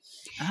inflamed.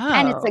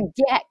 And it's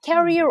a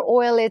carrier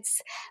oil.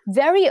 It's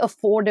very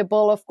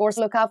affordable. Of course,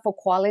 look out for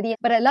quality.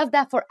 But I love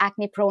that for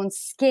acne-prone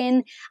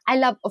skin. I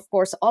love, of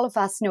course, all of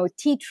us know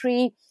tea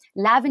tree.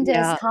 Lavender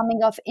is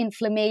calming of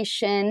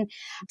inflammation.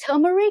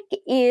 Turmeric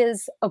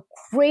is a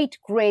great,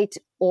 great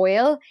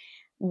oil.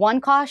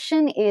 One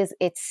caution is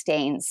it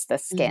stains the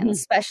skin,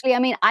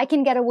 especially, I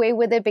can get away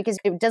with it because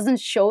it doesn't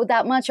show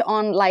that much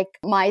on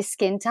my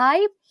skin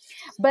type.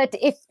 But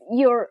if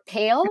you're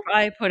pale, if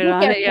I put it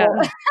on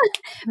it,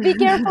 be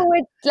careful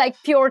with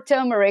pure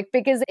turmeric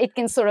because it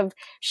can sort of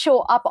show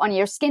up on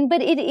your skin. But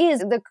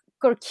the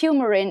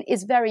curcumin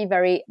is very,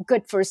 very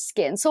good for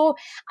skin. So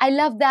I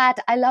love that.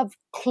 I love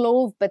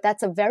clove, but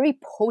that's a very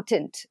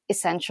potent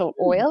essential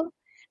oil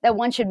that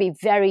one should be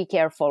very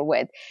careful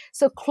with.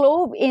 So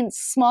clove in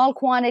small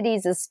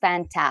quantities is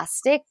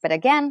fantastic. But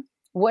again,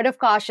 word of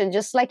caution,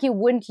 just like you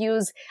wouldn't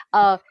use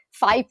a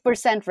 5%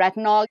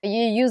 retinol,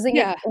 you're using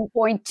it in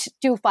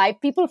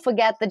 0.25. People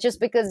forget that just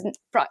because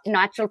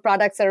natural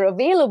products are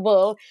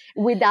available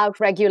without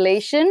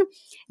regulation,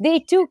 they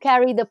too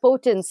carry the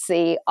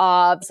potency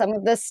of some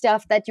of the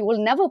stuff that you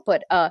will never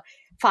put a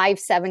 5,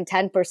 7,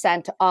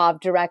 10% of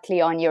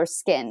directly on your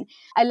skin.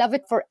 I love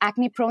it for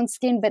acne-prone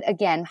skin, but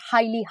again,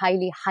 highly,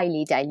 highly,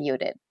 highly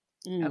diluted.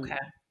 Okay.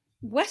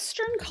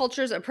 Western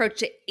culture's approach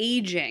to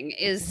aging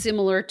is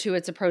similar to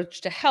its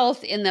approach to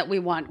health in that we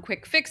want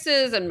quick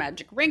fixes and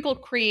magic wrinkle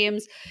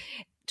creams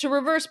to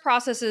reverse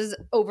processes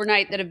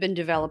overnight that have been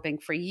developing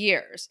for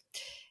years.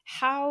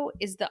 How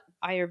is the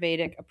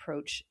Ayurvedic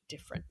approach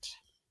different?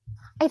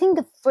 I think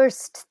the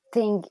first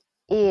thing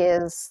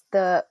is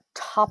the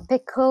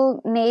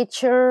topical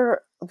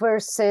nature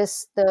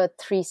versus the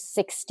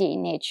 360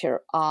 nature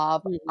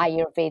of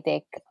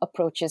Ayurvedic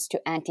approaches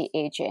to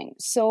anti-aging.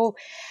 So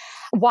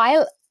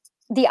while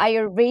the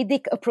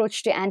Ayurvedic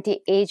approach to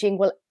anti-aging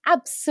will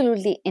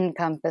absolutely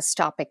encompass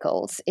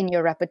topicals in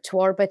your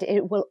repertoire, but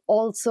it will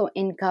also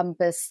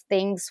encompass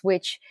things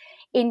which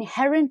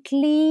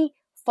inherently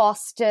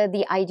foster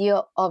the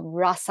idea of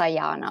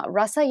rasayana.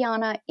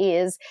 Rasayana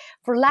is,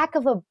 for lack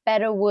of a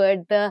better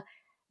word, the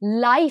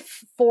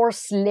life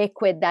force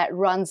liquid that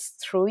runs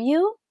through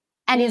you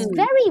and is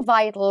very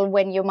vital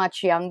when you're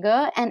much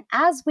younger. And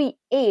as we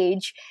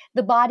age,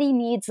 the body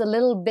needs a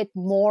little bit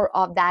more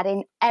of that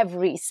in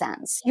every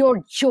sense.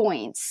 Your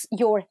joints,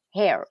 your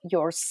hair,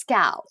 your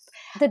scalp,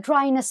 the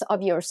dryness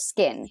of your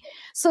skin.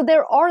 So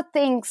there are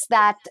things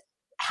that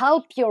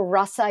help your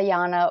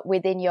rasayana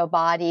within your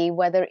body,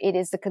 whether it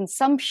is the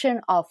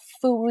consumption of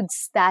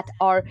foods that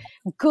are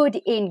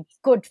good in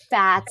good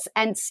fats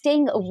and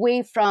staying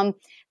away from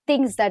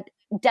things that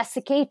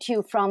desiccate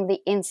you from the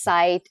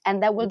inside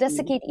and that will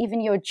desiccate even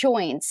your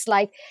joints.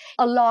 Like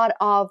a lot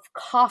of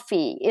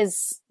coffee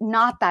is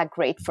not that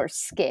great for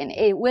skin.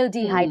 It will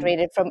dehydrate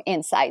it from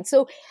inside.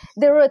 So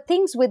there are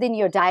things within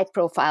your diet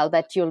profile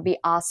that you'll be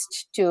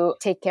asked to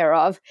take care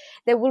of.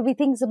 There will be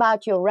things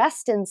about your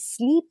rest and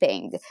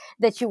sleeping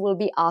that you will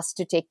be asked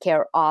to take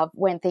care of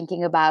when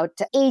thinking about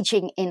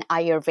aging in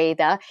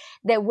Ayurveda.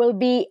 There will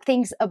be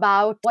things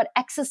about what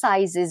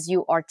exercises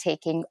you are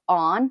taking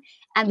on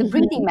and the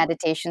breathing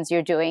meditations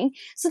you're doing.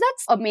 So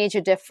that's a major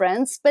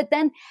difference. But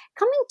then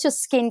coming to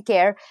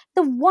skincare,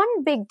 the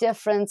one big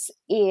difference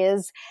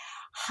is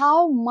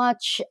how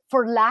much,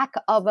 for lack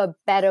of a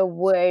better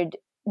word,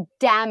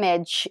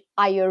 damage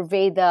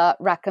Ayurveda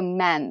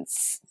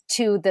recommends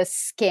to the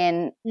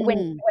skin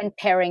when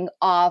pairing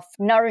off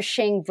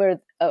nourishing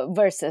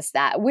versus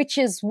that, which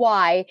is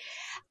why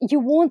you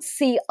won't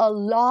see a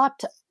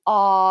lot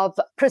of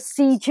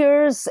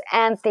procedures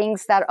and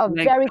things that are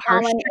like very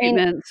common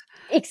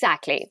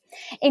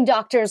in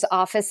doctors'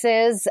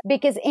 offices,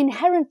 because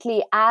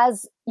inherently,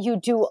 as you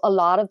do a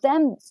lot of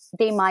them,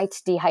 they might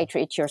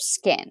dehydrate your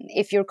skin.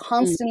 If you're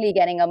constantly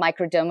getting a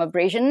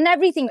microdermabrasion, and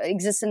everything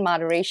exists in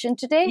moderation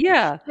today,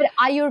 but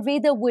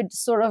Ayurveda would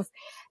sort of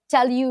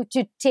tell you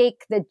to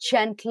take the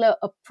gentler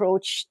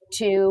approach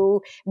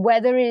to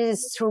whether it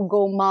is through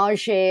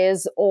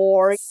gommages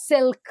or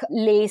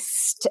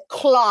silk-laced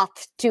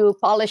cloth to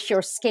polish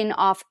your skin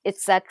off,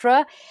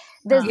 etc.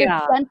 There's the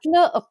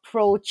gentler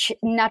approach,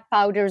 nut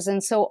powders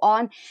and so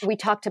on. We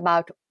talked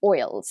about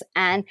oils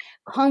and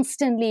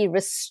constantly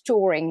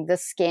restoring the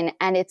skin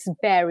and its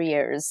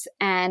barriers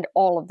and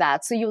all of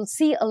that. So you'll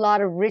see a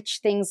lot of rich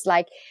things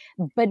like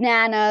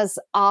bananas,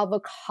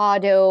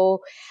 avocado,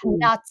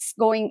 nuts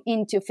going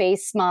into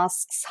face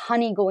masks,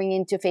 honey going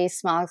into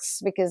face masks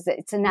because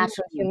it's a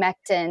natural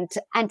humectant,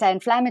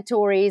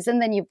 anti-inflammatories.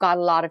 And then you've got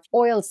a lot of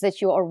oils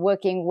that you are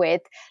working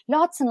with.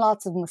 Lots and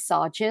lots of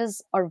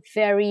massages are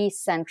very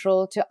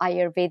central to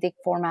Ayurvedic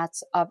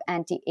formats of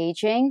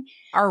anti-aging.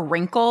 Are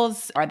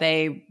wrinkles, are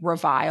they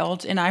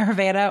reviled in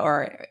Ayurveda,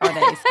 or are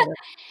they sort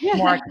of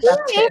more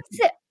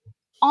accepted?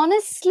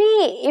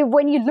 Honestly,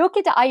 when you look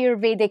at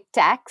Ayurvedic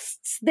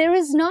texts, there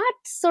is not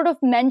sort of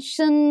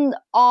mention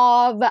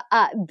of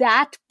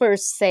that per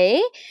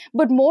se,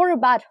 but more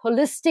about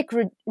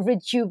holistic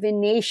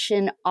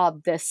rejuvenation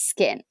of the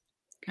skin.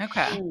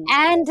 Okay.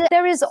 And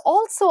there is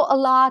also a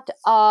lot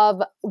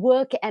of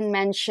work and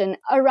mention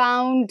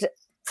around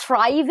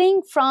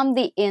thriving from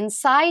the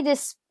inside,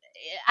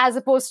 as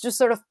opposed to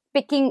sort of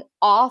picking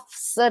off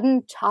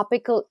certain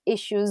topical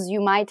issues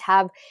you might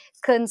have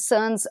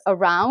concerns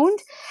around.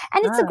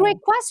 And it's a great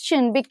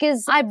question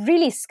because I've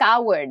really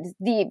scoured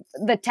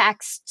the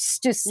texts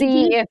to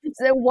see if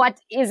what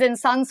is in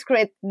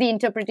Sanskrit the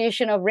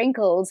interpretation of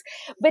wrinkles.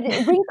 But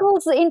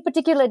wrinkles in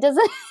particular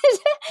doesn't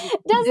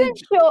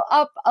show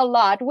up a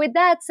lot. With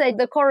that said,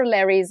 the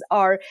corollaries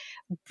are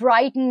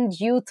brightened,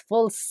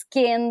 youthful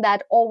skin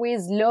that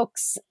always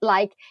looks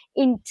like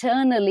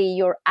internally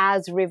you're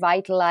as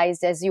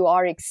revitalized as you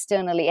are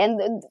externally.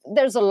 And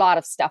there's a lot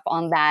of stuff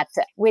on that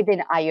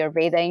within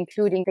Ayurveda,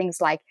 including things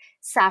like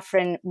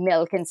saffron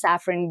milk and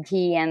saffron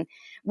ghee, and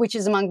which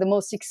is among the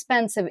most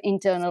expensive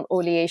internal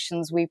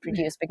oleations we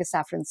produce because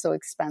saffron's so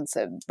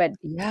expensive. But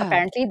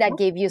apparently that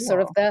gave you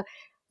sort of the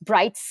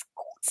bright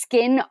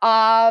skin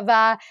of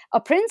a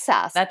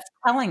princess. That's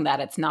telling that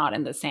it's not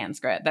in the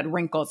Sanskrit, that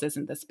wrinkles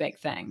isn't this big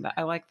thing.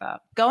 I like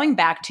that. Going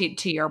back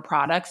to your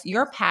products,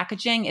 your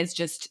packaging is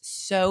just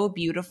so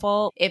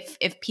beautiful.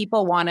 If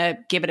people want to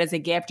give it as a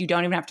gift, you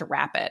don't even have to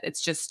wrap it.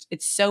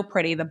 It's so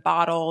pretty. The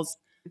bottles,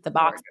 the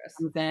box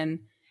comes in.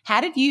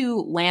 How did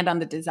you land on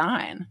the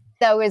design?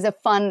 That was a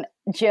fun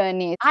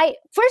journey. I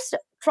first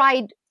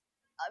tried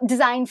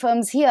design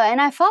firms here, and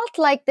I felt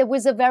like there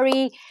was a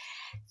very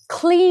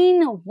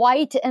clean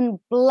white and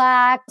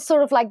black,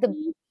 sort of like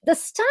the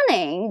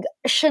stunning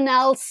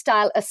Chanel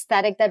style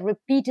aesthetic that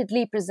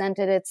repeatedly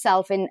presented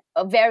itself in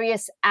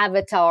various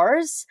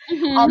avatars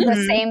of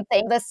the same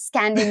thing, the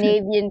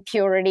Scandinavian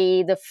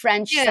purity, the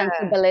French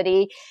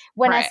sensibility,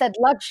 when I said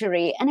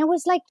luxury. And I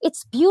was like,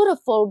 it's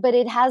beautiful, but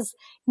it has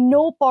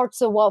no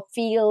parts of what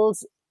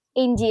feels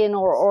Indian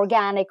or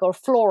organic or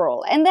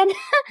floral. And then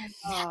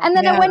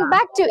I went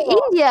back to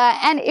India,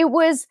 and it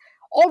was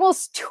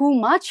almost too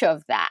much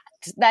of that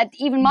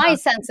even my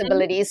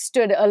sensibilities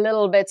stood a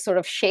little bit sort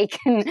of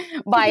shaken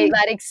by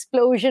that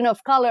explosion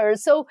of color.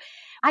 So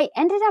I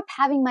ended up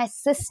having my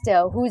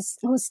sister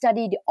who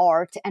studied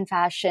art and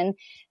fashion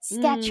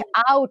sketch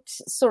out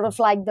sort of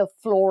like the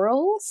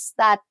florals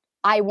that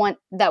I want,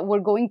 that were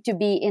going to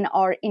be in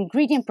our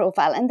ingredient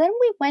profile. And then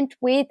we went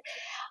with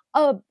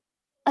a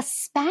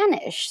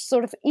Spanish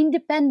sort of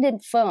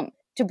independent firm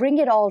to bring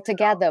it all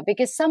together,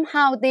 because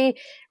somehow they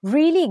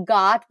really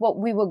got what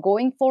we were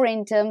going for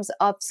in terms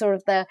of sort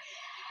of the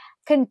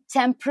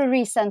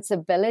contemporary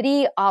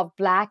sensibility of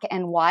black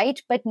and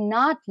white, but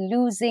not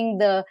losing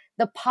the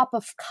pop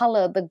of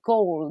color, the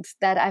gold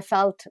that I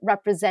felt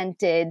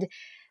represented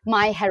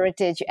my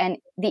heritage and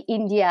the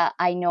India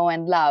I know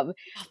and love.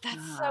 Oh,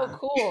 that's so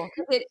cool.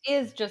 It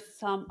is just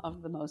some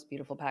of the most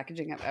beautiful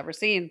packaging I've ever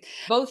seen.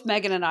 Both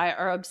Megan and I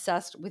are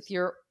obsessed with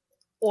your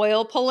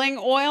oil pulling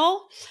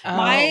oil.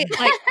 My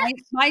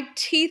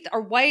teeth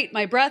are white.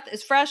 My breath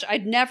is fresh.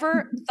 I'd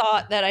never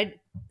thought that I'd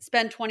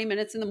spend 20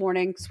 minutes in the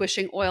morning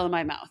swishing oil in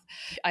my mouth.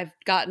 I've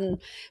gotten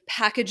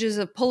packages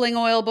of pulling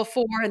oil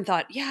before and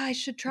thought, yeah, I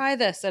should try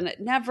this. And it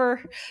never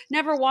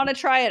want to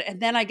try it. And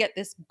then I get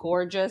this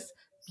gorgeous,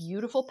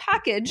 beautiful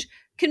package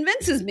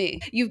convinces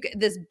me. You've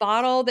this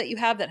bottle that you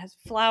have that has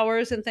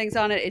flowers and things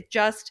on it. It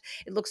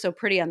looks so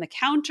pretty on the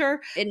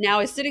counter. It now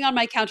is sitting on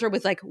my counter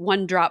with like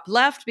one drop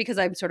left because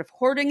I'm sort of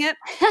hoarding it.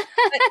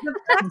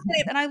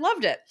 And I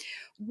loved it.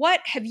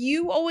 What have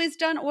you always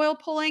done oil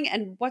pulling,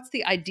 and what's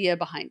the idea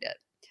behind it?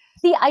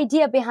 The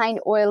idea behind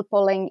oil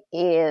pulling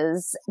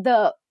is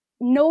the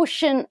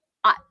notion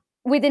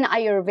within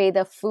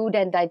Ayurveda, food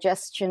and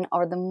digestion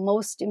are the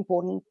most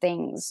important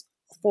things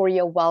for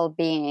your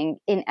well-being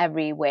in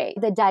every way.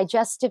 The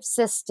digestive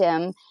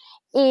system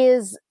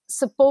is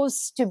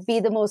supposed to be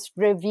the most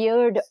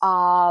revered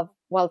of,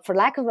 well, for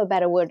lack of a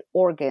better word,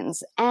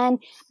 organs.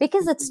 And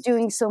because it's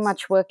doing so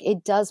much work,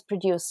 it does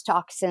produce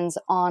toxins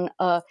on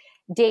a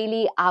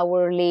daily,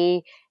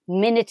 hourly,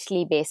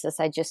 minutely basis.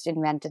 I just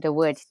invented a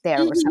word there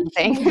or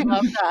something.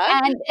 Love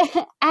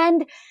that.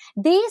 And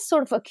they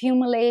sort of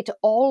accumulate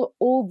all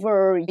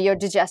over your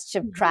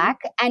digestive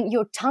tract, and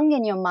your tongue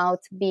and your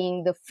mouth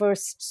being the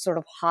first sort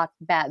of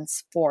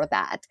hotbeds for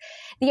that.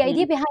 The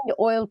idea behind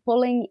oil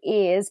pulling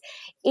is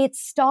it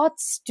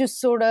starts to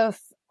sort of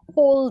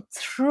pull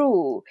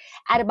through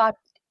at about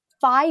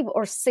 5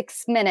 or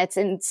 6 minutes.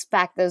 In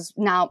fact, there's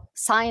now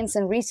science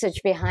and research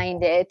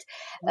behind it.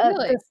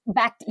 Really?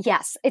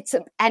 Yes.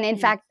 And in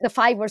fact, the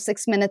 5 or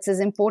 6 minutes is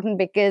important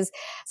because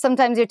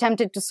sometimes you're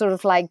tempted to sort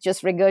of like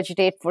just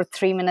regurgitate for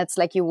 3 minutes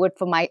like you would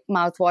for my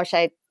mouthwash.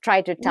 I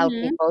try to tell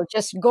people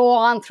just go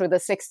on through the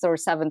 6th or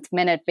 7th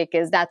minute,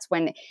 because that's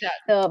when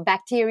the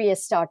bacteria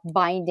start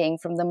binding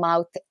from the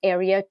mouth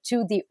area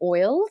to the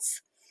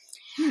oils.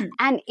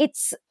 And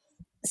it's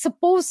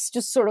supposed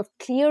to sort of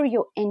clear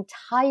your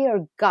entire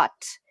gut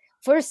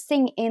first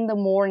thing in the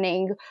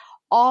morning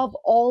of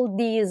all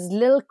these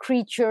little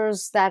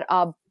creatures that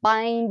are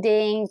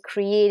binding,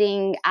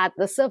 creating at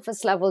the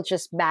surface level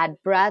just bad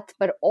breath,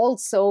 but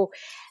also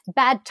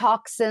bad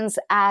toxins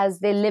as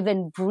they live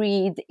and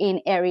breathe in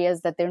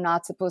areas that they're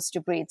not supposed to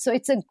breathe. So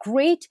it's a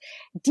great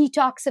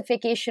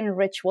detoxification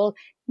ritual,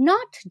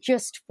 not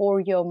just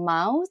for your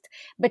mouth,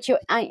 but your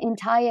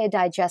entire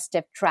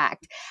digestive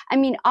tract. I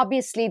mean,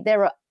 obviously,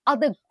 there are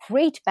other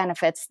great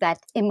benefits that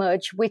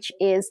emerge, which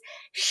is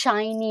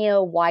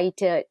shinier,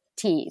 whiter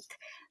teeth.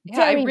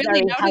 Yeah, I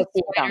really noticed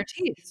whiter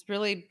teeth. It's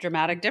really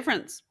dramatic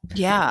difference.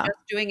 Yeah.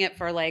 Just doing it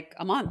for like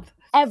a month.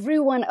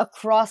 Everyone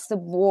across the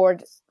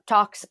board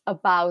talks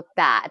about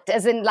that,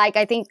 as in, like,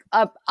 I think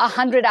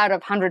 100 out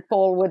of 100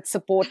 poll would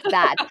support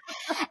that.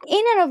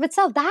 In and of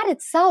itself, that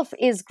itself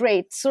is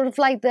great. Sort of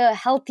like the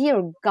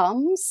healthier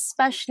gums,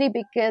 especially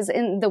because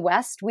in the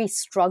West, we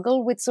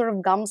struggle with sort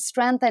of gum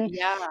strength and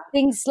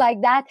things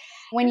like that.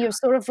 When you're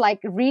sort of like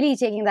really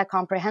taking that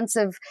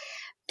comprehensive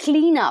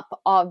cleanup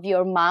of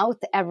your mouth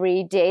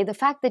every day, the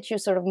fact that you're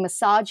sort of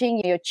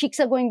massaging, your cheeks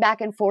are going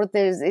back and forth,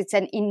 it's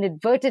an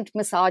inadvertent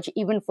massage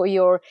even for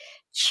your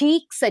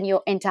cheeks and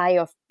your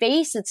entire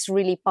face. It's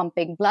really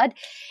pumping blood.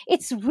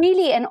 It's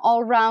really an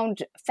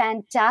all-round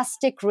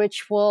fantastic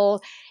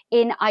ritual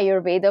in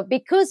Ayurveda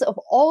because of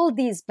all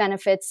these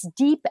benefits,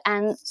 deep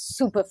and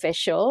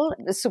superficial.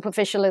 The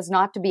superficial is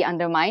not to be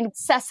undermined.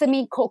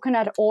 Sesame,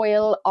 coconut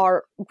oil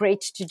are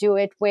great to do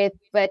it with,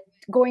 but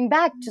going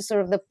back to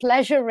sort of the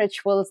pleasure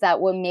rituals that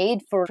were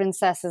made for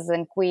princesses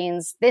and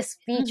queens, this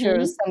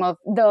features some of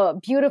the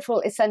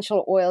beautiful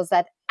essential oils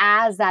that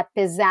adds that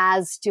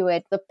pizzazz to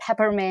it, the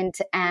peppermint,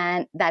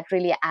 and that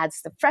really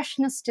adds the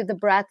freshness to the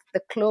breath,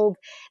 the clove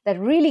that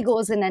really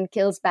goes in and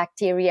kills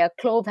bacteria.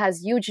 Clove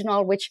has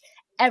eugenol, which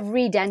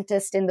every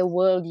dentist in the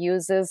world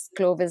uses.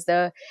 Clove is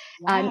the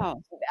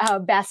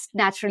best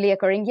naturally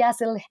occurring. Yes,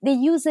 they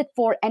use it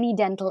for any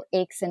dental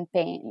aches and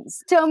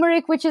pains.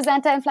 Turmeric, which is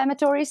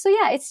anti-inflammatory. So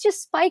yeah, it's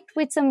just spiked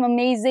with some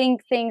amazing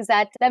things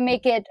that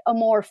make it a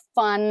more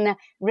fun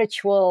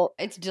ritual.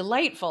 It's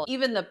delightful.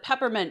 Even the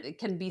peppermint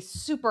can be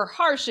super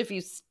harsh if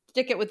you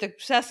stick it with the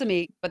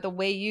sesame, but the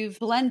way you've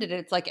blended it,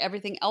 it's like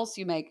everything else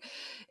you make.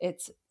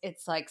 It's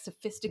like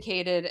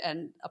sophisticated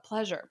and a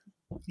pleasure.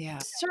 Yeah.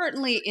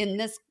 Certainly in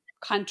this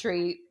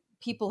country,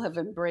 people have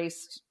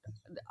embraced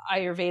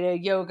Ayurveda,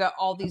 yoga,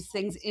 all these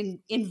things in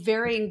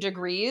varying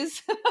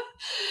degrees.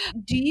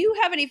 Do you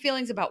have any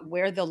feelings about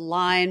where the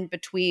line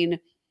between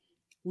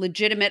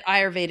legitimate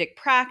Ayurvedic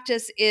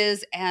practice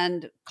is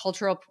and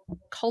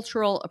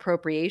cultural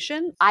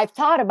appropriation? I've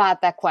thought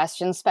about that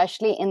question,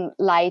 especially in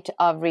light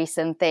of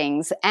recent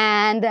things.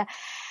 And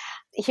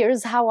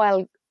here's how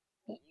I'll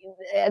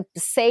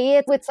say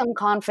it with some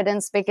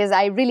confidence, because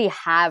I really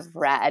have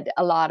read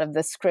a lot of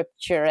the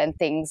scripture and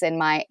things in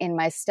my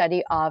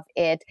study of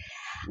it.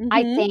 Mm-hmm.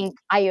 I think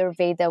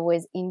Ayurveda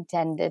was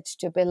intended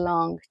to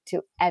belong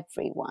to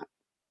everyone.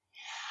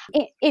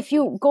 If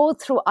you go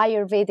through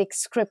Ayurvedic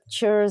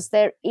scriptures,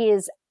 there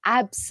is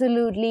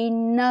absolutely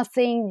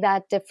nothing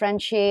that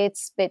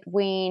differentiates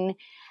between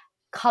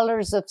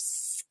colors of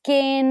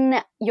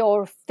skin,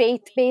 your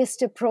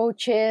faith-based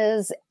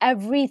approaches.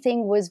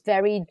 Everything was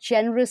very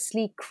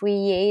generously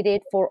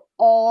created for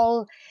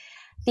all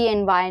the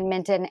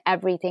environment and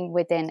everything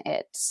within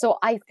it. So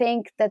I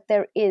think that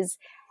there is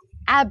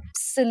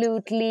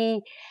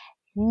absolutely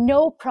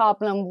no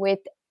problem with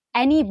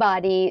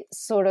anybody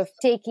sort of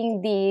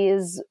taking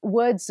these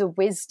words of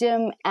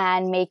wisdom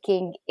and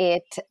making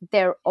it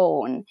their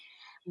own.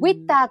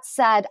 With that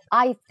said,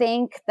 I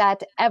think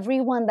that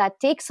everyone that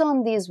takes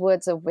on these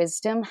words of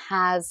wisdom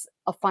has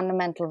a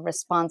fundamental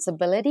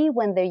responsibility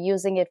when they're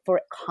using it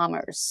for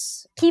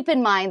commerce. Keep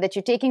in mind that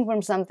you're taking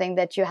from something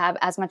that you have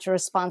as much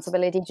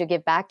responsibility to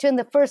give back to. And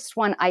the first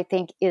one, I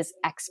think, is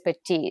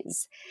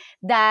expertise.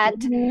 That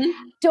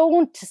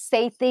don't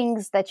say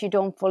things that you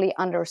don't fully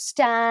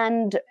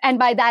understand. And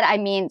by that, I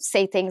mean,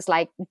 say things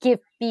like give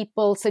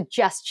people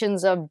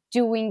suggestions of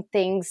doing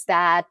things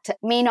that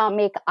may not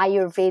make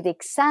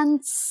Ayurvedic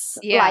sense,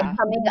 like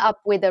coming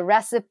up with a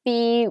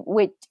recipe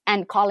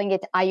and calling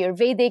it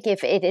Ayurvedic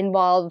if it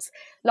involves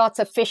lots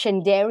of fish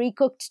and dairy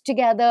cooked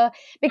together,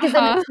 because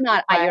then it's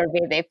not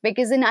Ayurvedic,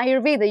 because in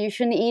Ayurveda, you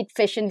shouldn't eat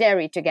fish and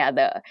dairy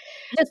together.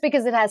 Just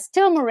because it has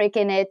turmeric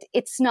in it,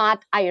 it's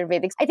not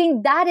Ayurvedic. I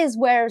think that is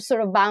where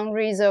sort of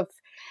boundaries of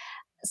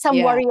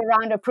some worry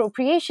around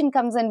appropriation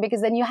comes in,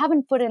 because then you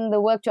haven't put in the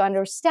work to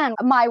understand.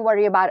 My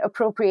worry about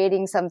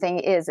appropriating something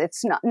is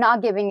it's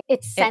not giving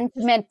its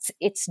sentiment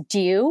its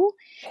due.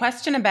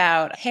 Question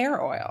about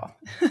hair oil.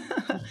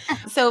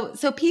 So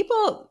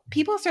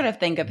people sort of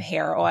think of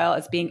hair oil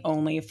as being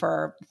only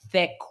for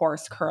thick,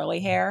 coarse,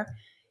 curly hair.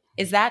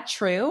 Is that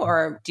true?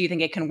 Or do you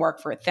think it can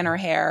work for thinner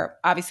hair?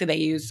 Obviously, they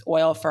use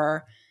oil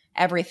for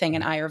everything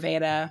in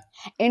Ayurveda.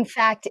 In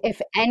fact, if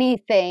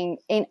anything,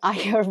 in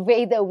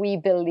Ayurveda, we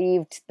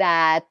believed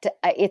that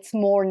it's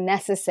more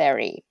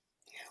necessary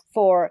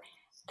for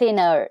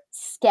thinner,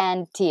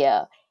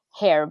 scantier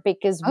hair,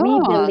 because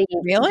we believe,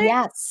 really?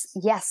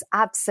 Yes,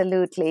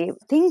 absolutely.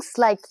 Things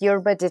like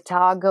yerba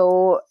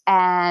ditago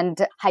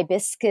and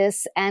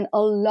hibiscus and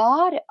a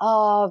lot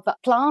of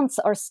plants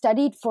are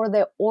studied for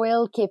their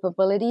oil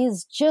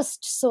capabilities,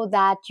 just so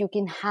that you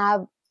can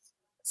have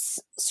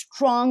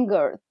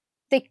stronger,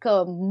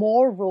 thicker,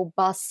 more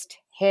robust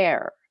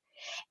hair.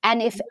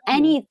 And if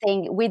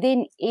anything,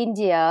 within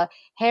India,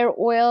 hair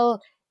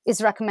oil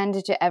is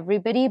recommended to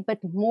everybody, but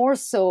more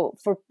so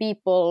for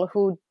people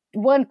who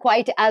weren't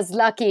quite as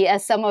lucky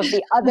as some of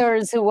the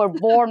others who were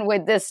born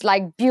with this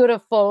like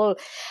beautiful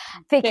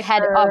thick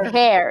head of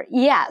hair.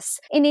 Yes.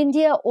 In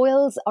India,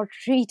 oils are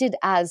treated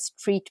as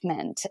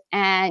treatment,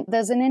 and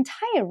there's an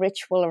entire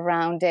ritual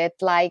around it.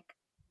 Like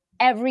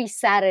every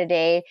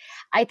Saturday,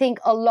 I think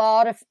a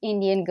lot of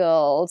Indian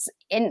girls,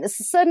 and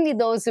certainly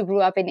those who grew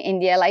up in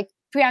India, like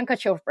Priyanka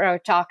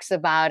Chopra talks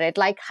about it,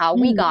 like how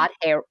we got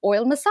hair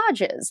oil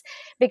massages,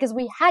 because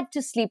we had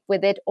to sleep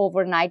with it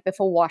overnight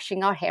before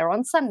washing our hair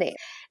on Sunday.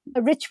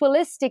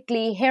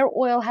 Ritualistically, hair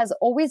oil has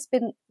always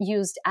been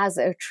used as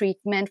a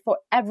treatment for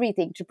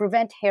everything, to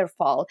prevent hair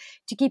fall,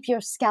 to keep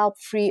your scalp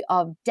free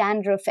of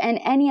dandruff and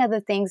any other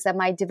things that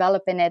might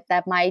develop in it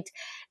that might,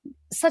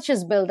 such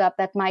as buildup,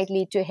 that might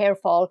lead to hair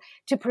fall,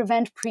 to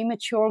prevent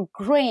premature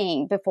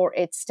graying before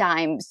its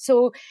time,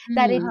 so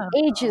that it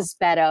ages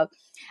better,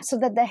 so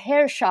that the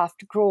hair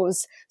shaft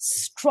grows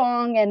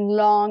strong and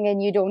long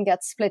and you don't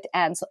get split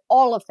ends.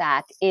 All of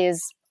that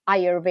is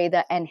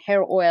Ayurveda and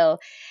hair oil.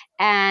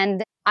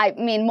 And I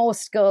mean,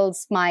 most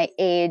girls my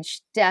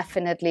age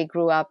definitely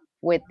grew up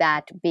with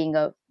that being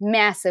a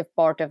massive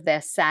part of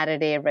their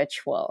Saturday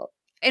ritual.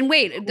 And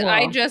wait,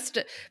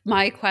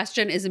 my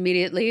question is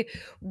immediately,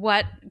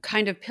 what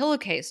kind of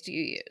pillowcase do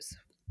you use?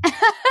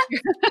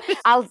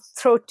 I'll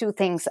throw two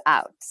things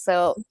out.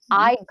 So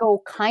I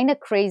go kind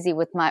of crazy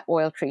with my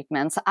oil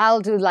treatments.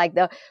 I'll do like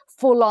the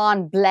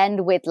full-on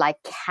blend with like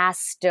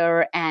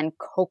castor and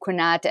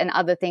coconut and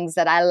other things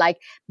that I like,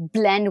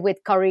 blend with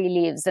curry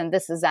leaves, and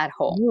this is at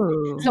home.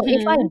 So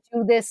if I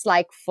do this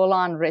like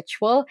full-on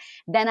ritual,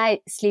 then I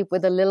sleep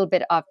with a little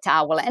bit of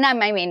towel. And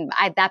I mean,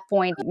 at that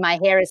point, my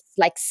hair is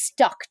like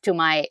stuck to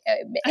my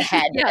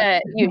head.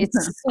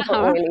 It's super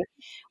oily.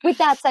 With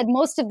that said,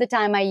 most of the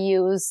time I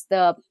use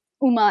the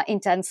Uma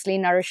Intensely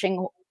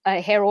Nourishing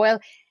hair oil,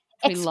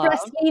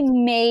 expressly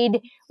made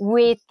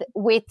with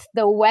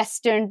the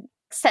Western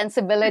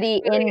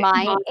sensibility in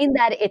mind, in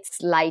that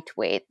it's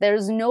lightweight.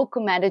 There's no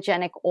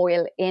comedogenic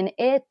oil in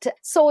it,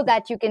 so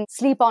that you can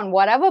sleep on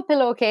whatever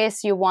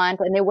pillowcase you want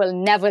and it will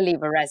never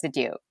leave a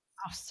residue.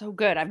 Oh, so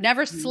good. I've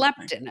never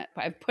slept in it.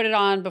 I've put it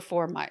on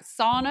before my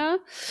sauna,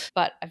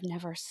 but I've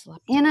never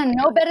slept in it.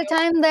 No better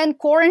time than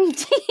quarantine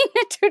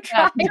to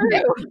try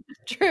it.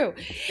 True.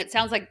 It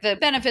sounds like the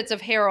benefits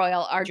of hair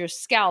oil are your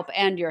scalp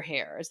and your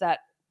hair. Is that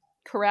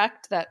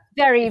correct? That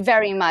very,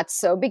 very much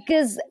so,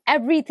 because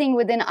everything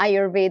within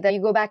Ayurveda,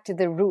 you go back to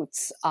the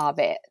roots of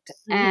it.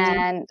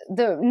 And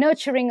the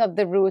nurturing of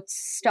the roots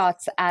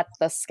starts at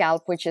the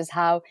scalp, which is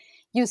how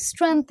you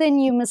strengthen,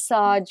 you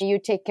massage, you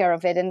take care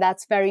of it. And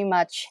that's very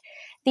much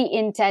the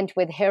intent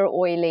with hair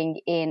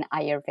oiling in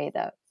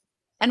Ayurveda.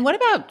 And what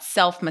about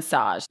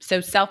self-massage?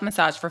 So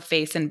self-massage for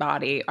face and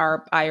body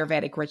are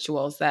Ayurvedic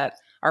rituals that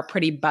are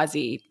pretty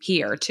buzzy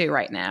here too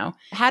right now.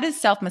 How does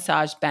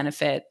self-massage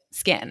benefit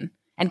skin?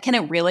 And can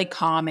it really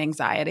calm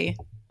anxiety?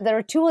 There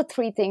are 2 or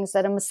 3 things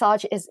that a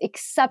massage is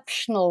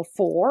exceptional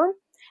for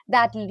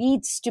that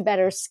leads to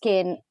better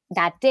skin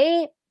that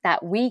day,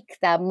 that week,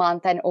 that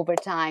month, and over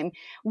time.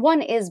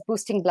 One is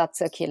boosting blood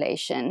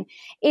circulation.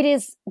 It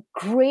is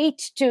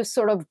great to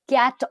sort of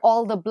get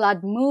all the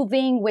blood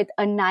moving with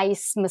a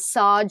nice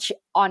massage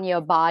on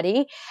your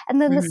body. And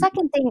then the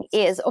second thing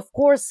is, of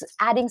course,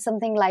 adding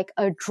something like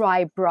a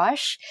dry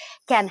brush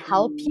can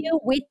help you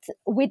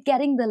with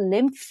getting the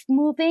lymph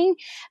moving,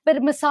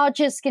 but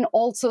massages can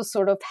also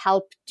sort of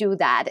help do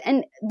that.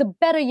 And the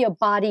better your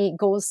body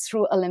goes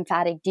through a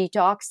lymphatic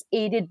detox,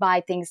 aided by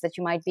things that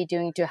you might be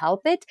doing to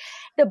help it,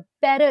 the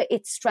better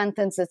it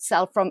strengthens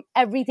itself from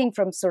everything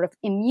from sort of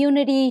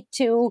immunity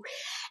to,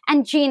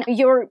 and Jean,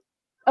 you're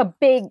a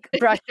big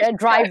brusher,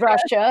 dry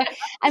brusher.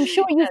 I'm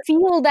sure you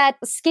feel that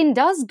skin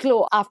does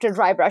glow after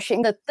dry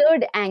brushing. The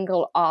third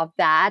angle of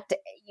that,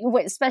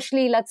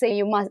 especially let's say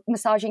you're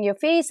massaging your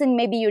face and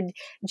maybe you're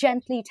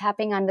gently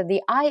tapping under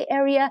the eye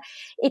area,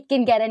 it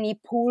can get any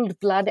pooled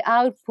blood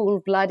out.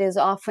 Pooled blood is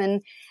often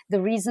the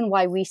reason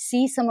why we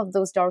see some of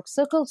those dark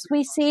circles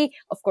we see.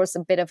 Of course, a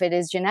bit of it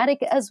is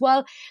genetic as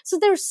well. So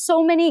there's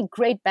so many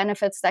great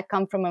benefits that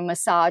come from a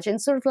massage,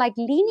 and sort of like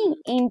leaning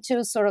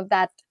into sort of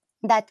that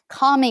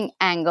calming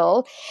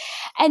angle.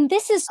 And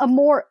this is a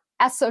more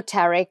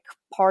esoteric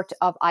part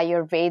of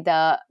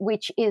Ayurveda,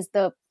 which is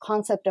the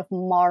concept of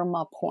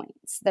marma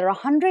points. There are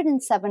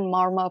 107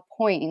 marma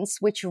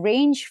points, which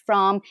range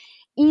from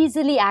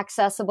easily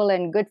accessible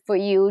and good for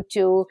you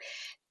to,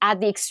 at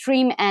the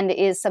extreme end,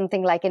 is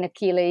something like an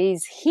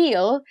Achilles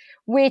heel,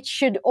 which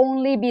should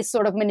only be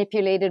sort of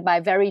manipulated by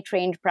very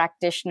trained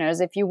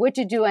practitioners. If you were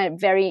to do a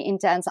very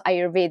intense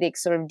Ayurvedic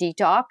sort of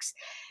detox,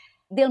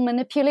 they'll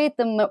manipulate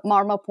the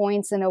marma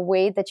points in a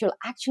way that you'll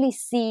actually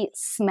see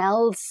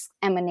smells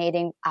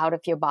emanating out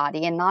of your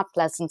body, and not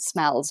pleasant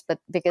smells, but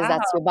because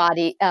that's your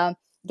body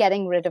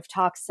getting rid of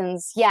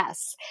toxins.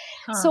 Yes.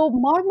 So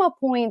marma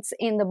points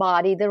in the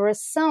body, there are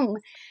some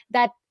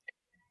that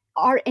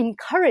are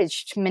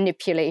encouraged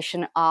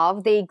manipulation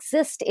of. They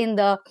exist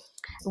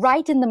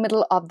right in the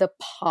middle of the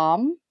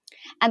palm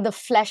and the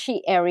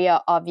fleshy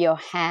area of your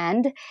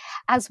hand,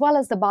 as well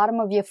as the bottom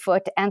of your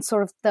foot and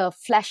sort of the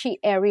fleshy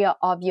area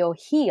of your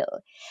heel.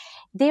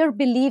 They're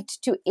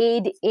believed to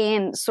aid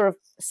in sort of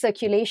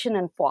circulation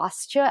and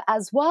posture,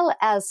 as well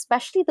as,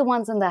 especially the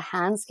ones in the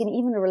hands, can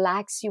even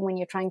relax you when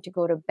you're trying to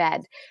go to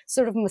bed.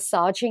 Sort of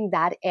massaging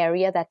that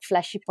area, that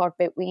fleshy part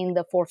between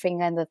the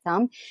forefinger and the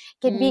thumb,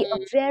 can be a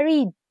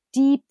very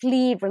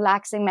deeply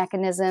relaxing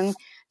mechanism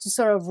to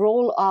sort of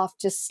roll off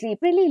to sleep.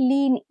 Really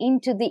lean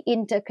into the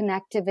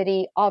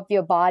interconnectivity of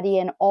your body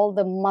and all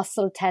the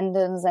muscle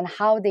tendons and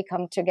how they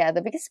come together,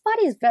 because the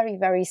body is very,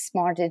 very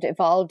smart. It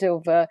evolved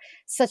over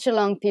such a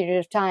long period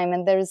of time,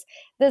 and there's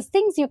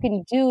things you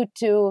can do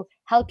to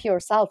help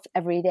yourself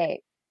every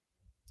day.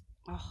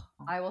 Oh,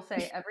 I will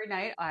say every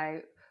night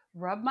I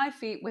rub my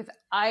feet with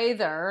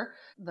either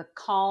the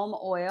calm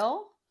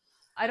oil.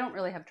 I don't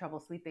really have trouble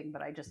sleeping,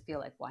 but I just feel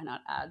like, why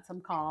not add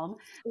some calm?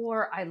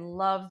 Or I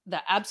love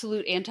the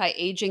absolute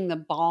anti-aging, the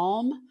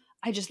balm.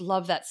 I just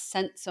love that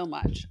scent so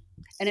much.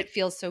 And it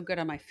feels so good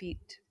on my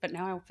feet. But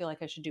now I feel like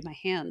I should do my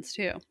hands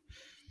too.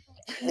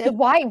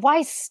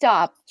 Why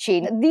stop,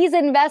 Jean? These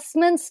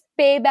investments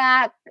pay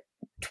back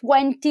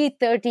 20,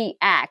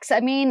 30x. I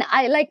mean,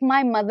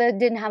 my mother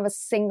didn't have a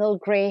single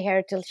gray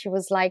hair till she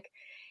was like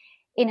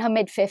in her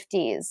mid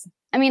 50s.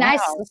 I mean, wow.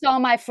 I saw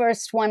my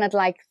first one at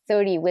like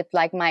 30 with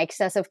like my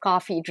excessive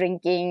coffee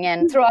drinking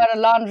and throw out a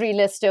laundry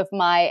list of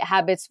my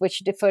habits,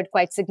 which differed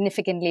quite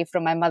significantly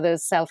from my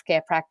mother's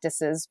self-care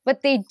practices.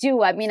 But they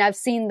do. I mean, I've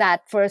seen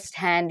that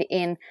firsthand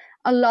in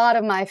a lot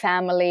of my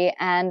family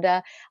and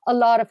a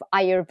lot of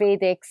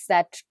Ayurvedics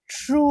that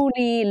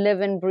truly live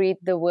and breathe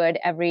the word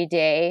every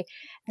day.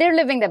 They're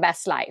living the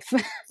best life.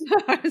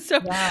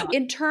 So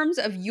in terms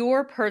of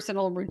your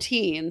personal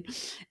routine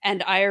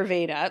and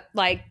Ayurveda,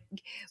 like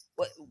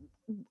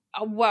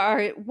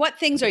what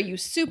things are you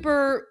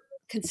super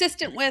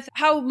consistent with?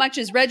 How much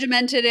is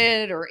regimented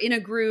or in a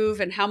groove,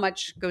 and how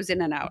much goes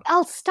in and out?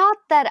 I'll start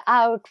that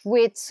out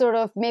with sort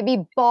of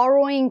maybe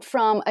borrowing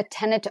from a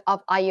tenet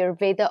of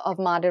Ayurveda of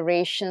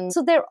moderation.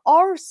 So there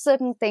are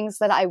certain things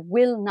that I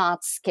will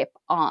not skip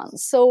on.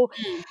 So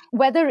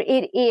whether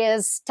it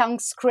is tongue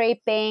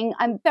scraping,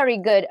 I'm very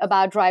good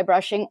about dry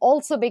brushing,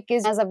 also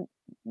because as I've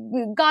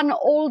gotten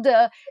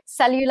older,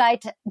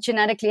 cellulite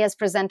genetically has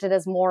presented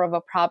as more of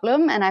a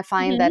problem. And I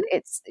find that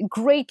it's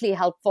greatly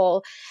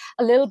helpful.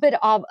 A little bit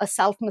of a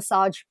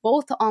self-massage,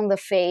 both on the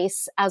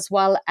face as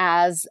well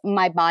as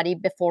my body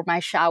before my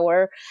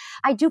shower.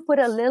 I do put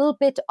a little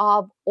bit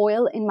of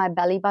oil in my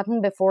belly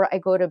button before I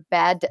go to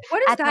bed.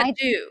 What does that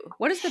do?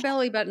 What does the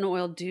belly button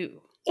oil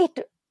do?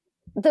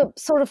 The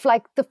sort of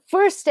like the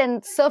first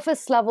and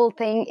surface level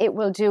thing it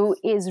will do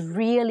is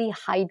really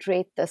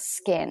hydrate the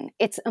skin.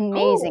 It's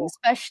amazing,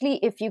 especially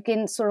if you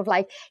can sort of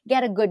like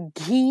get a good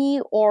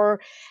ghee, or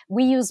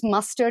we use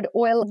mustard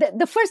oil.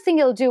 The first thing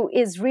it'll do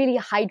is really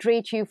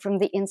hydrate you from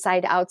the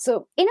inside out.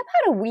 So in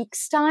about a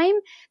week's time,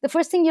 the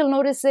first thing you'll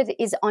notice it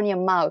is on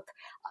your mouth.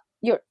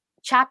 Your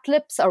chapped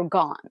lips are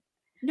gone.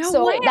 No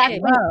way.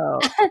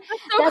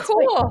 That's so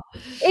cool.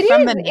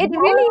 It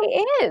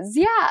really is.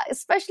 Yeah.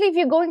 Especially if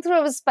you're going through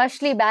a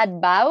especially bad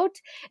bout,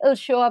 it'll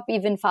show up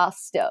even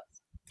faster.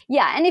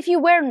 Yeah. And if you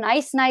wear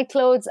nice night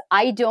clothes,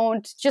 I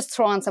don't just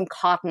throw on some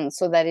cotton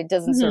so that it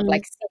doesn't sort of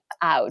like seep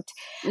out.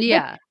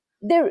 Yeah.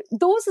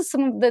 Those are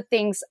some of the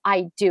things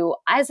I do.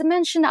 As I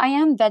mentioned, I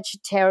am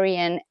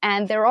vegetarian,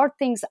 and there are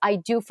things I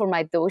do for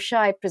my dosha.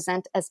 I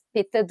present as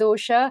Pitta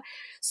dosha.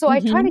 So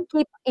I try to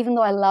keep, even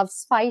though I love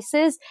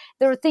spices,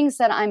 there are things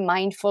that I'm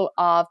mindful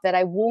of, that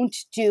I won't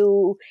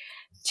do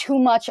too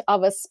much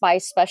of a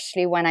spice,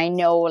 especially when I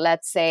know,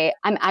 let's say,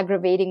 I'm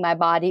aggravating my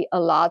body a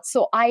lot.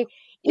 So I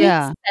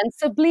eat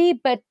sensibly,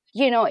 but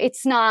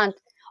it's not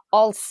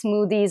all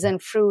smoothies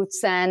and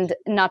fruits and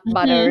nut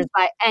butters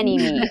by any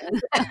means.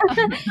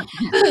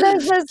 So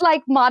there's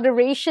like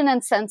moderation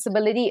and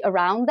sensibility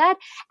around that.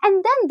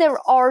 And then there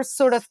are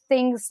sort of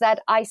things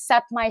that I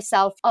set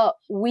myself a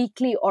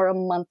weekly or a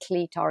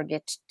monthly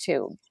target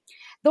to.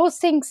 Those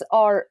things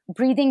are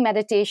breathing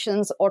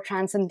meditations or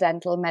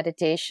transcendental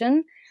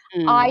meditation.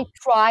 I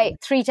try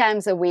 3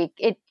 times a week.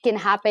 It can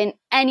happen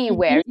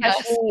anywhere,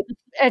 especially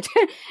at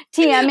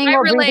TMing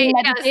or breathing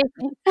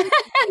meditation.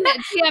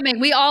 TMing.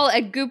 We all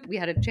at Goop, we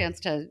had a chance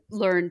to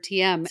learn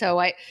TM. So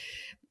I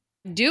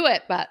do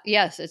it. But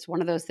yes, it's one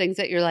of those things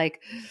that you're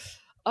like,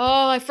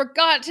 oh, I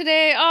forgot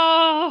today.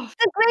 Oh.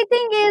 The great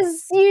thing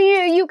is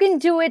you can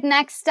do it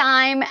next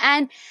time.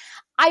 And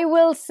I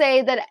will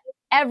say that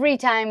every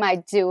time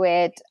I do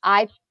it,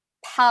 I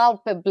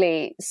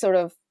palpably sort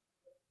of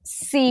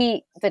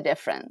see the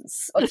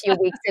difference a few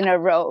weeks in a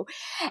row.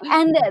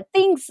 And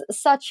things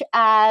such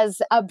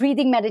as a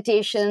breathing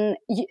meditation,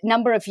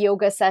 number of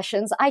yoga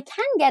sessions, I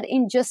can get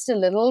in just a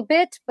little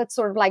bit, but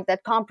sort of like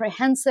that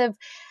comprehensive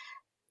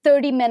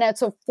 30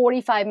 minutes or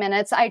 45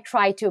 minutes, I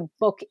try to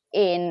book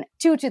in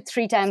 2 to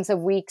 3 times a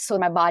week so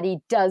my body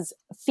does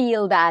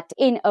feel that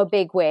in a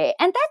big way.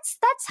 And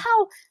that's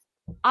how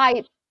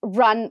I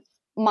run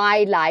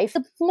my life.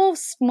 The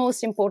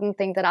most important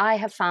thing that I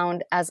have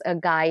found as a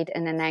guide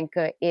and an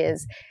anchor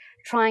is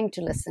trying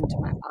to listen to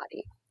my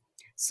body.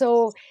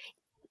 So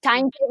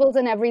timetables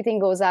and everything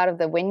goes out of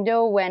the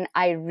window when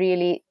I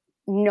really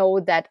know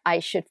that I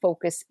should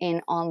focus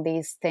in on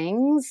these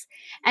things,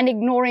 and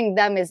ignoring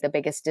them is the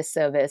biggest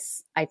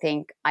disservice I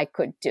think I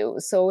could do.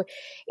 So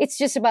it's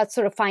just about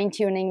sort of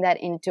fine-tuning that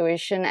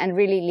intuition and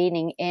really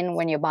leaning in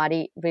when your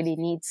body really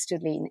needs to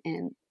lean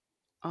in.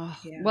 Oh,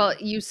 yeah. Well,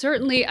 you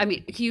certainly,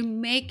 you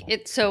make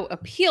it so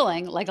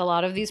appealing, like a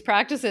lot of these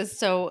practices,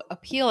 so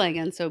appealing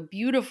and so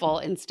beautiful,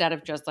 instead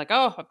of just like,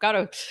 oh, I've got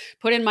to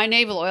put in my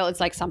navel oil.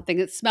 It's like something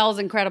that smells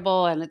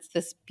incredible, and it's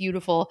this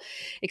beautiful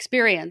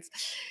experience.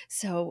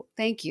 So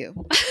thank you.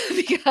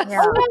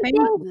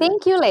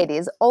 Thank you,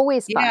 ladies.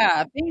 Always fun.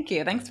 Yeah, thank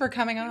you. Thanks for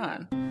coming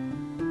on.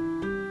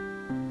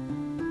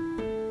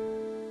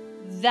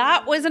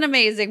 That was an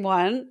amazing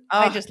one.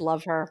 I just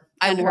love her.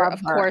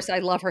 Of course, I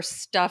love her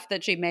stuff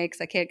that she makes.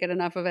 I can't get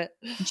enough of it.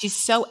 She's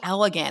so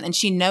elegant, and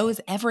she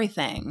knows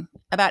everything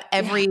about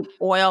every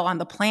oil on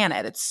the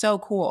planet. It's so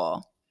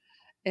cool.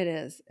 It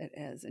is. It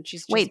is. And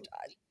she's just... Wait,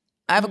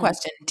 I have a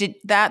question. Did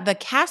the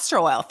castor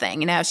oil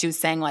thing, she was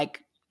saying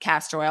like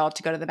castor oil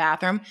to go to the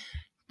bathroom.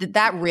 Do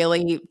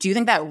you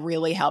think that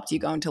really helped you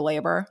go into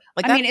labor?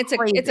 Like,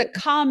 it's a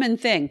common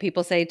thing.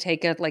 People say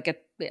take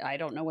I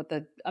don't know what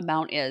the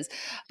amount is,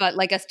 but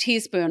like a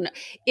teaspoon.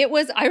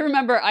 I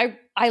remember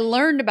I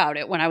learned about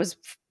it when I was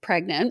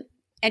pregnant,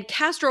 and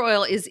castor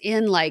oil is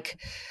in like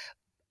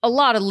a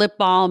lot of lip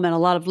balm and a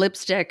lot of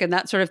lipstick and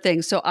that sort of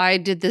thing. So I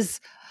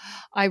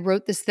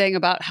wrote this thing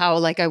about how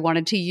like I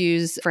wanted to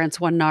use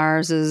Francois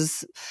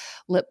Nars's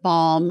lip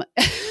balm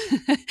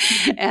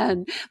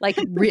and like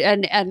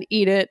and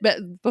eat it.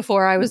 But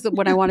before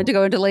when I wanted to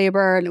go into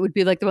labor, and it would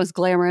be like the most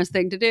glamorous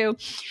thing to do.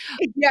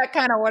 Yeah, it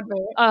kind of would be.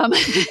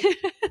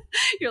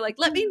 You're like,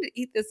 let me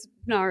eat this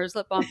NARS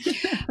lip balm.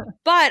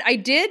 But I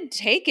did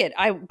take it.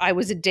 I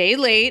was a day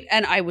late,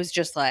 and I was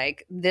just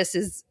like, this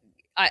is.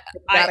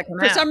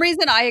 For some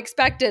reason, I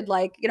expected,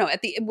 like, you know,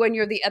 at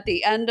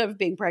the end of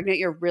being pregnant,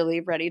 you're really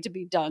ready to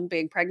be done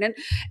being pregnant,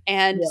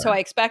 and so I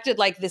expected,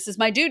 like, this is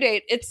my due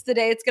date. It's the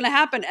day it's going to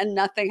happen, and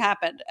nothing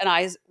happened. And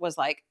I was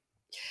like,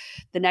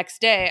 the next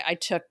day, I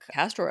took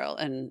castor oil,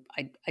 and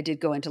I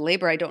did go into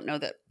labor. I don't know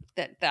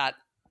that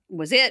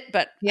was it,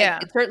 but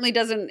it certainly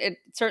doesn't. It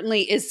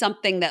certainly is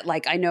something that,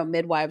 like, I know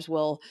midwives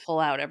will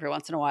pull out every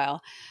once in a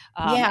while.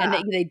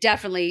 And they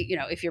definitely, you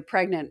know, if you're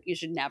pregnant, you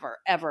should never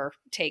ever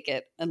take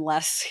it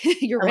unless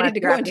you're ready to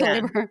go into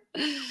labor.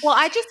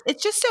 Well,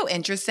 it's just so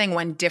interesting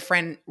when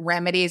different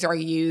remedies are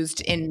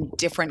used in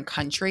different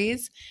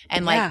countries,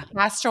 and like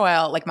castor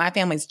oil, like my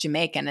family's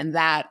Jamaican, and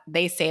that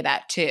they say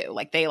that too,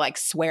 like they like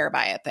swear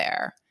by it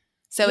there.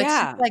 So it's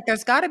just like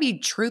there's got to be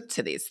truth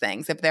to these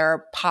things if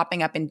they're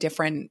popping up in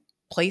different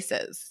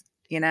places,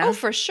 you know? Oh,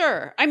 for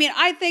sure. I mean,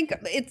 I think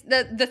it's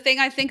the thing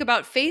I think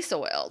about face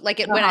oil. Like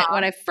when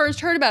I first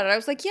heard about it, I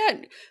was like,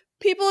 yeah,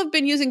 people have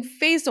been using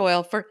face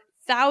oil for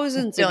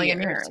thousands of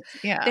years.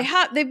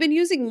 Yeah. They've been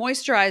using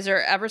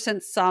moisturizer ever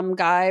since some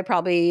guy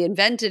probably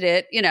invented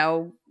it, you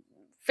know,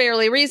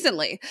 fairly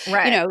recently.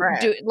 Right. You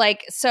know,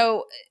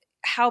 so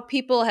how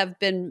people have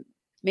been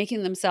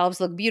making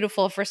themselves look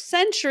beautiful for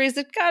centuries,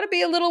 there's got to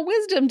be a little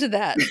wisdom to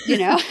that, you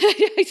know?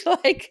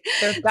 Like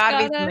there's got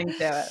to be something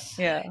to it.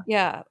 Yeah.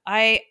 Yeah.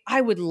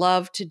 I would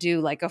love to do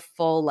like a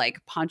full like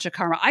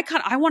panchakarma.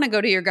 I want to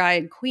go to your guy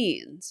in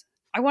Queens.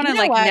 I want to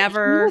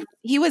never.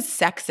 He was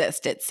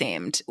sexist, it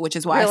seemed, which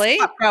is why really? I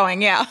stopped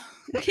going. Yeah.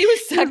 He was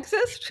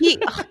sexist?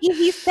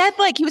 He said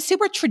like he was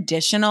super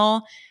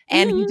traditional,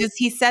 and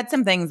he said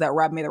some things that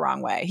rubbed me the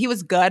wrong way. He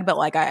was good, but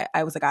like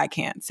I was like, I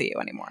can't see you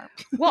anymore.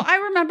 Well, I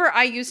remember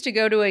I used to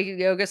go to a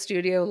yoga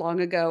studio long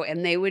ago,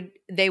 and they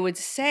would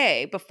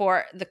say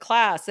before the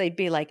class, they'd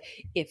be like,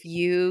 if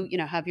you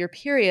have your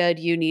period,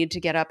 you need to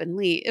get up and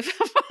leave.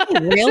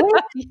 Really?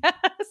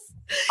 Yes.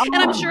 Oh. And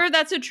I'm sure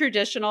that's a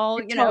traditional,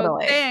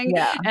 thing.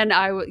 Yeah.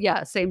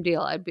 And same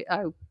deal. I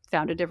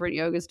found a different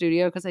yoga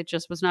studio because I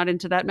just was not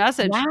into that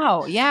message.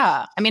 Wow.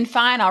 Yeah. I mean,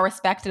 fine. I'll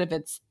respect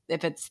it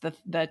if it's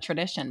the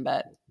tradition,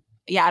 but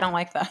yeah, I don't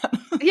like that.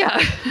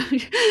 Yeah.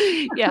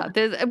 Yeah.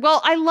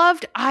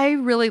 I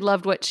really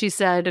loved what she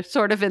said,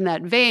 sort of in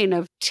that vein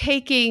of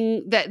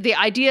taking the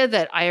idea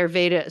that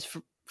Ayurveda is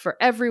for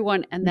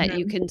everyone, and that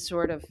you can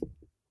sort of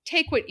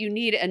take what you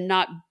need and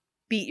not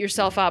beat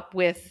yourself up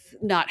with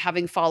not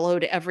having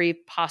followed every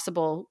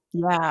possible.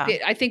 Yeah.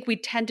 I think we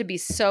tend to be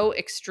so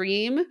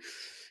extreme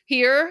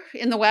here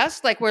in the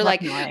West. Like we're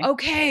like,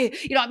 okay,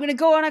 I'm going to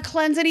go on a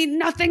cleanse and eat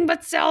nothing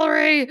but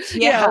celery.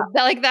 Yeah.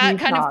 Like that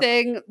kind of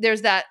thing.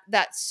 There's that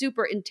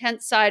super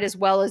intense side, as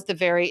well as the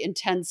very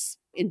intense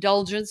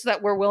indulgence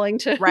that we're willing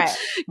to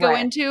go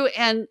into.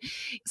 And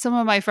some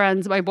of my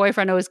friends, my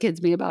boyfriend always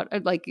kids me about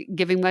like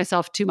giving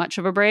myself too much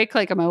of a break.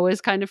 Like I'm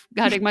always kind of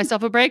cutting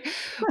myself a break.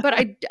 But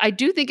I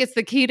do think it's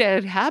the key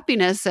to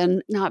happiness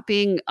and not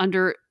being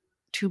under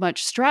too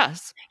much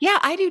stress. Yeah,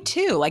 I do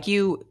too. Like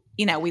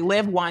we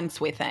live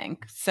once, we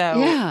think.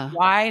 So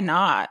why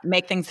not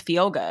make things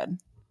feel good?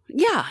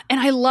 Yeah. And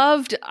I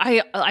loved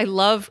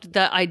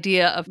the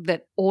idea of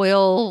that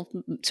oil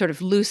sort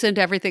of loosened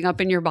everything up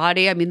in your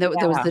body. I mean, there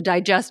was the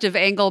digestive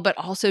angle, but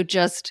also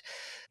just,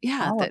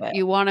 that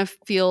you want to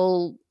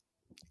feel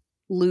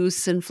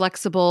loose and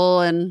flexible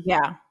and,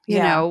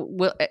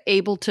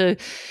 able to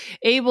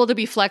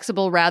be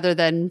flexible rather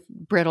than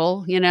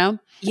brittle,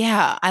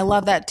 Yeah. I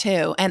love that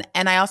too. And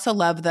I also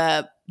love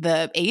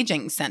the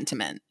aging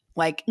sentiment.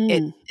 Like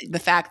the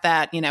fact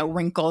that,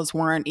 wrinkles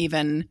weren't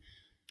even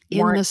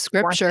in the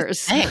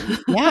scriptures.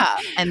 Yeah.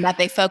 And that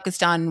they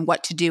focused on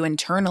what to do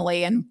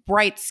internally, and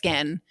bright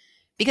skin,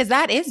 because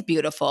that is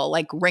beautiful,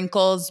 like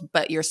wrinkles,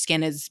 but your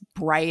skin is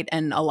bright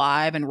and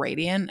alive and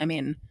radiant. I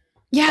mean,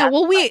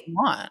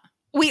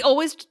 we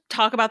always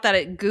talk about that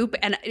at Goop,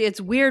 and it's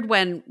weird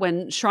when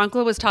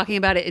Shrankhla was talking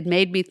about it, it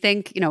made me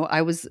think,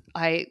 I was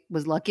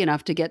lucky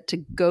enough to get to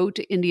go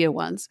to India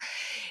once,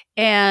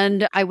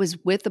 and I was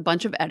with a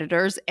bunch of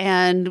editors,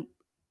 and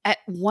at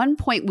one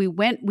point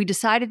we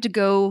decided to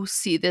go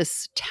see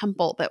this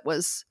temple that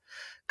was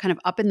kind of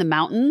up in the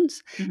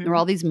mountains. There were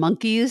all these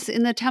monkeys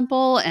in the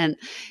temple, and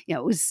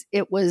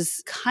it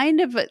was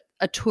kind of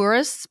a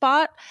tourist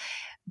spot.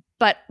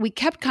 But we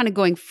kept kind of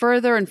going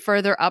further and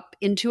further up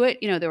into it.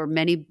 There were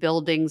many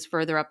buildings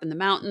further up in the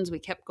mountains. We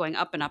kept going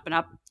up and up and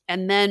up.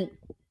 And then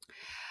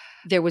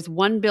there was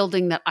one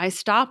building that I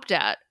stopped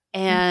at,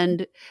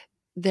 and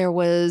there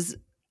was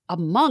a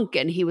monk,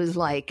 and he was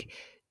like,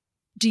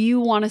 do you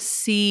want to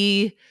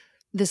see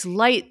this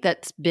light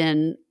that's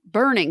been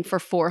burning for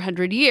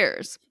 400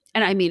 years?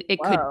 And I mean, it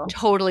could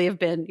totally have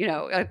been,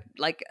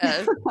 like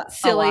a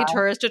silly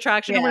tourist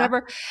attraction or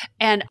whatever.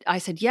 And I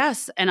said,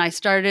 yes. And I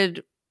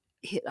started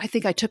I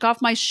think I took off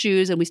my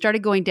shoes and we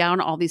started going down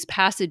all these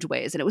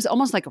passageways, and it was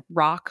almost like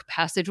rock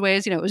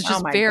passageways. It was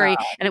just and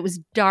it was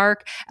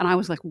dark. And I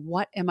was like,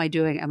 what am I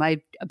doing? Am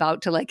I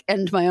about to like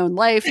end my own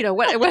life?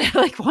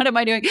 What am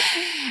I doing?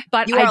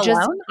 But you were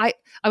alone?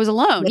 I was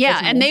alone.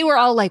 Yeah. And they were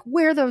all like,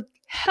 where the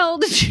hell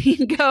did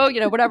Jean go?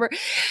 Whatever.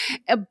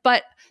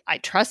 But I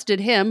trusted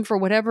him for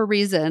whatever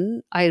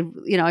reason.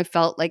 I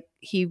felt like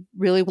he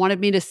really wanted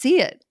me to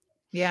see it.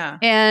 Yeah.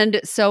 And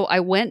so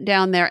I went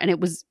down there, and it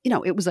was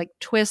like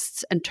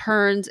twists and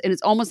turns, and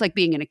it's almost like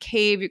being in a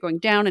cave. You're going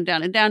down and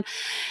down and down.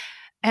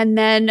 And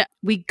then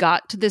we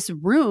got to this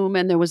room,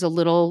 and there was a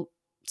little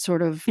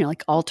sort of,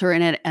 like altar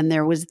in it. And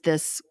there was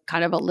this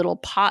kind of a little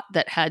pot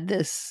that had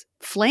this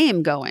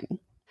flame going.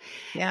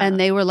 Yeah. And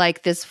they were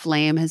like, this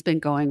flame has been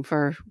going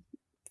for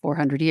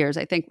 400 years,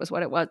 I think was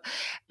what it was.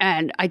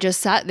 And I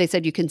just sat, they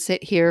said, you can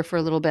sit here for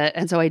a little bit.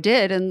 And so I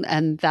did.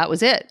 And that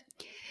was it.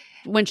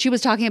 When she was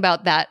talking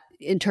about that,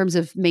 in terms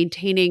of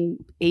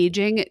maintaining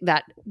aging,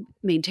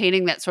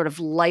 maintaining that sort of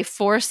life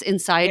force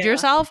inside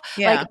yourself,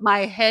 like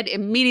my head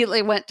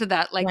immediately went to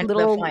that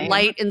little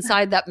light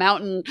inside that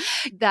mountain,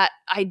 that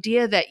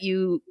idea that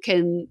you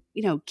can,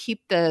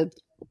 keep the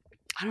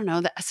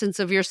essence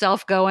of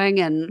yourself going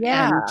and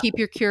keep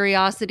your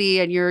curiosity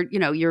and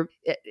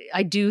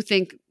I do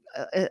think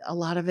a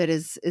lot of it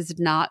is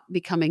not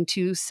becoming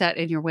too set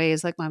in your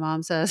ways, like my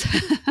mom says.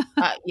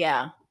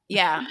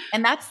 Yeah.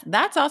 And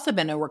that's also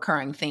been a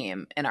recurring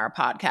theme in our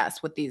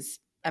podcast with these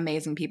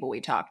amazing people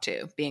we talk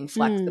to, being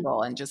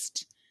flexible and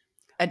just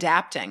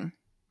adapting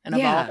and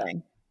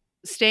evolving.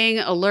 Staying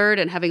alert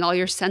and having all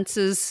your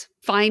senses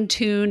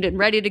fine-tuned and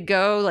ready to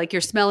go. Like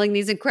you're smelling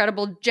these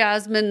incredible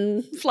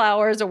jasmine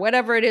flowers or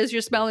whatever it is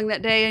you're smelling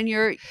that day,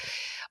 and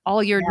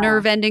all your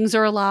nerve endings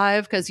are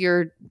alive because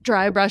you're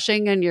dry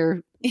brushing and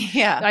you're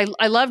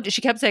I loved it.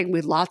 She kept saying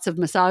with lots of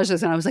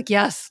massages, and I was like,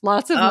 yes,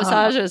 lots of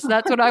massages.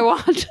 That's what I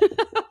want.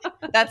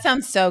 That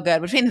sounds so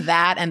good. Between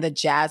that and the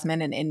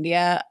jasmine in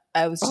India,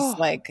 I was just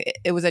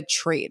it was a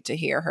treat to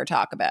hear her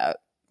talk about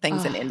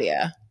things in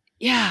India.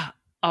 Yeah.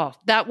 Oh,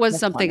 that was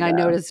something I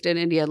noticed in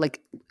India. Like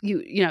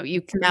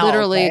you can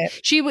literally,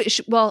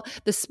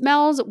 the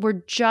smells were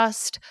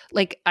just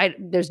like,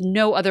 there's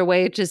no other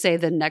way to say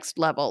the next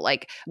level.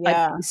 Like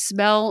I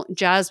smell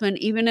jasmine,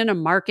 even in a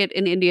market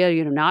in India,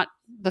 not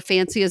the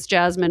fanciest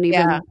jasmine,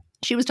 even.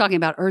 She was talking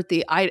about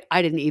earthy. I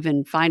didn't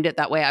even find it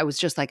that way. I was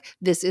just like,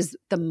 this is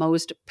the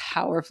most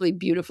powerfully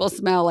beautiful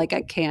smell. Like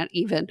I can't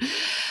even.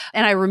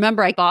 And I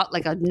remember I bought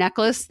like a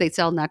necklace. They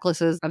sell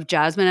necklaces of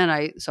jasmine.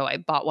 And so I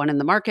bought one in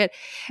the market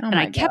and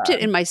I kept it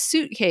in my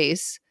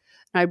suitcase.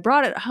 And I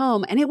brought it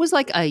home, and it was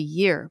like a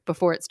year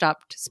before it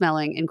stopped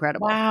smelling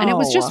incredible. Wow. And it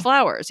was just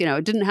flowers.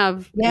 It didn't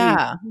have.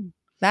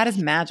 That is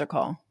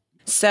magical.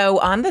 So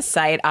on the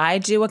site, I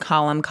do a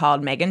column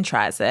called Megan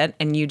Tries It,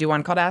 and you do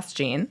one called Ask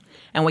Jean,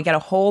 and we get a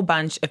whole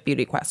bunch of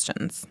beauty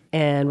questions.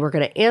 And we're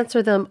going to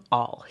answer them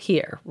all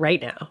here,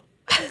 right now.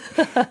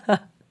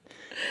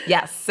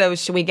 Yes. So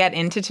should we get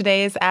into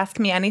today's Ask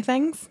Me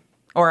Anythings?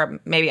 Or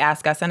maybe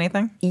Ask Us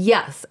Anything?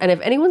 Yes. And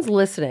if anyone's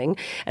listening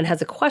and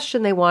has a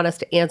question they want us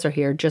to answer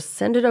here, just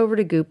send it over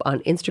to Goop on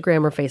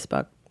Instagram or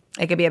Facebook.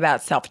 It could be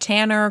about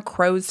self-tanner,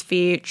 crow's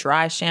feet,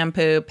 dry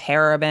shampoo,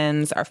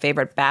 parabens, our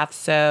favorite bath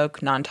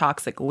soak,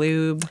 non-toxic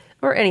lube.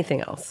 Or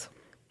anything else.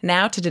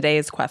 Now to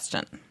today's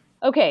question.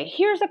 Okay,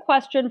 here's a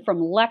question from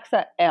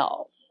Lexa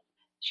L.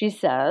 She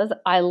says,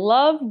 I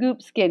love Goop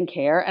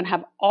skincare and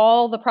have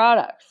all the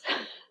products.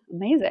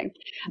 Amazing.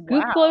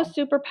 Goop Glow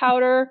Super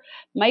Powder,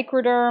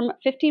 Microderm,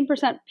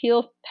 15%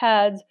 peel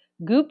pads,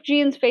 Goop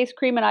Jeans face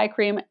cream and eye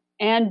cream,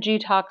 and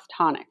G-Tox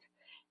tonic.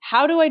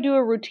 How do I do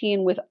a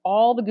routine with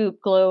all the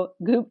Goop Glow,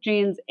 Goop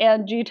Jeans,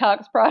 and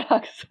G-Tox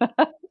products?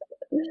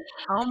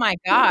 Oh my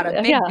God,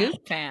 a big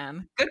Goop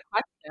fan. Good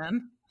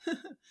question.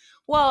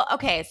 Well,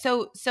 okay,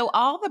 so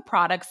all the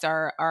products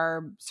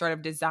are sort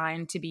of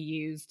designed to be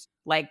used,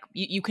 like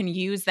you can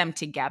use them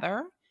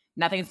together.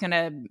 Nothing's going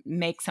to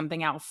make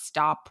something else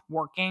stop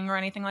working or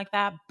anything like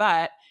that.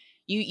 But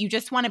you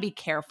just want to be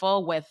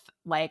careful with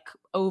like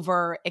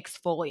over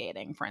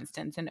exfoliating, for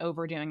instance, and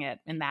overdoing it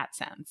in that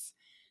sense.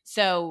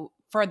 So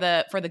for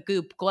the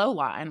Goop Glow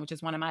line, which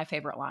is one of my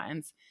favorite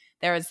lines,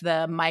 there's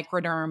the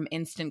Microderm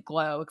Instant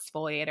Glow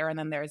Exfoliator, and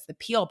then there's the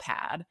Peel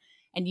Pad.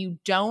 And you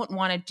don't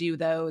want to do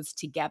those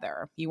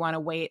together. You want to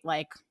wait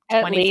like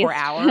 24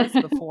 hours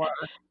before.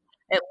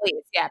 At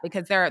least, yeah,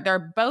 because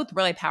they're both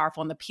really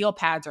powerful, and the peel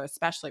pads are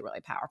especially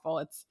really powerful.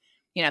 It's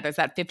there's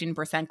that 15%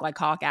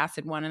 glycolic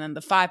acid one, and then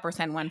the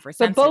 5% one for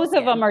sensitive But both skin.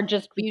 of them are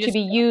just to be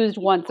used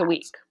once a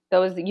week.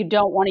 Those you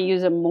don't want to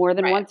use them more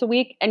than once a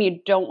week, and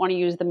you don't want to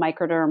use the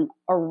Microderm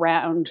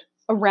around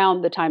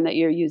the time that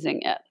you're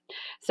using it.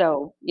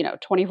 So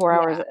 24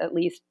 hours at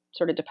least.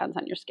 Sort of depends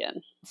on your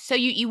skin. So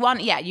you want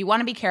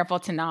to be careful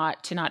to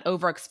not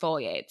over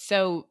exfoliate.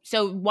 So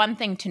one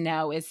thing to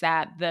know is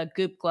that the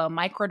Goop Glow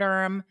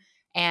Microderm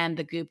and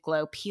the Goop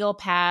Glow Peel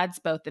Pads,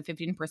 both the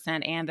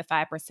 15% and the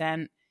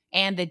 5%,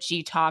 and the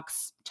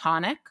G-Tox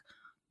tonic,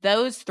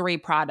 those three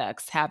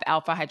products have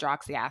alpha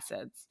hydroxy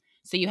acids.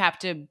 So you have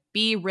to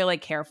be really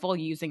careful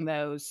using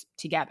those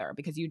together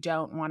because you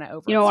don't want to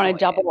over. You don't want to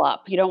double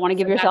up. You don't want to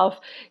give yourself,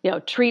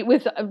 treat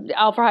with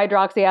alpha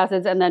hydroxy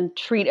acids and then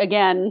treat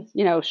again,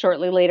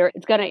 shortly later.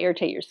 It's going to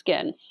irritate your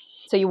skin.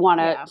 So you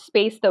want to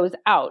space those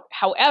out.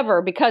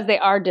 However, because they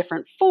are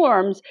different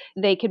forms,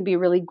 they can be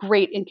really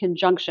great in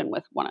conjunction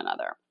with one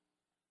another.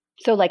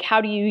 So like,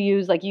 how do you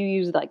use, you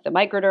use the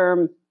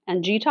microderm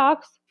and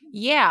G-Tox?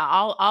 Yeah,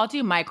 I'll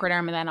do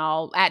microderm and then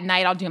at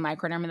night I'll do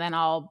microderm and then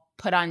I'll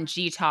put on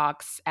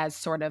G-Tox as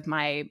sort of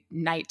my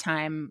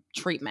nighttime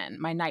treatment,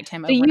 my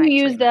nighttime overnight treatment. So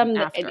you use them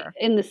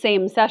in the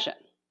same session?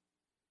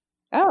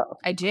 Oh,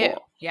 I do.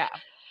 Cool. Yeah.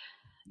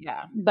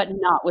 Yeah. But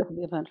not with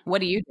the event. What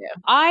do you do?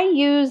 I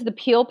use the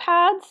peel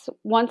pads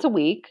once a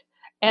week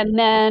and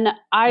then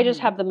I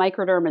just have the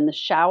microderm in the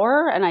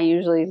shower, and I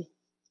usually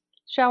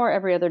shower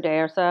every other day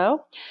or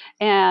so.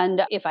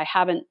 And if I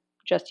haven't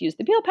just used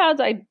the peel pads,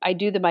 I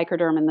do the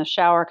microderm in the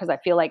shower because I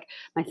feel like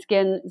my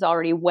skin is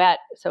already wet,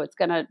 so it's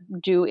going to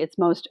do its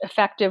most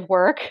effective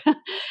work.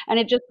 And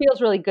it just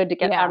feels really good to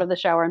get out of the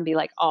shower and be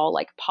all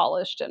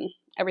polished and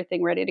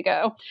everything ready to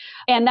go.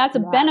 And that's a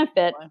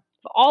benefit of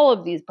all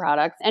of these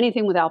products.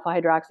 Anything with alpha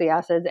hydroxy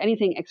acids,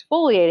 anything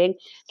exfoliating,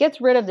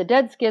 gets rid of the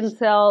dead skin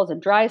cells and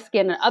dry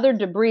skin and other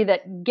debris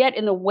that get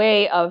in the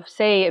way of,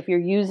 say, if you're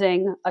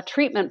using a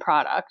treatment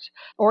product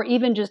or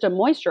even just a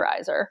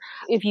moisturizer.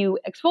 If you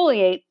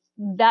exfoliate,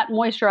 that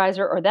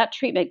moisturizer or that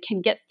treatment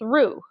can get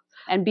through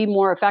and be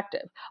more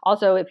effective.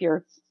 Also, if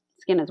your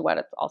skin is wet,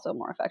 it's also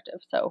more effective.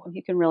 So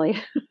you can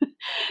really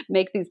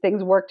make these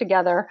things work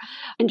together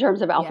in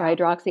terms of alpha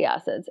hydroxy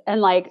acids.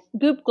 And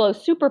Goop Glow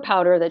Super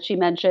Powder that she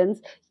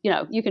mentions,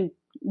 you can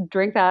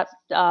drink that.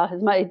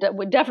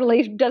 It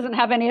definitely doesn't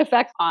have any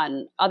effect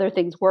on other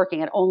things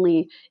working.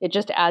 It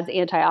just adds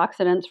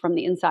antioxidants from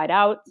the inside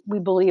out. We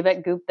believe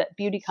at Goop that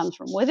beauty comes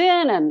from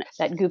within, and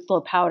that Goop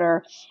Glow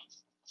Powder,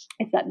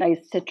 it's that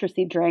nice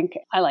citrusy drink.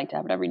 I like to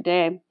have it every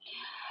day.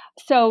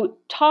 So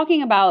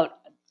talking about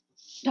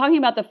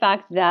the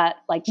fact that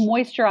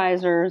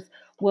moisturizers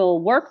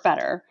will work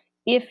better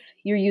if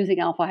you're using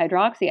alpha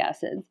hydroxy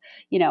acids.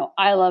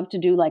 I love to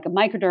do a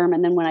microderm,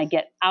 and then when I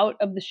get out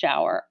of the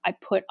shower, I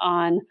put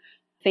on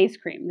face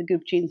cream, the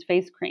Goop Jeans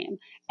face cream,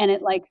 and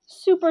it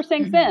super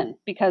sinks in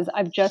because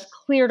I've just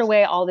cleared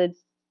away all the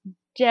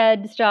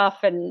dead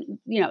stuff and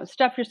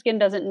stuff your skin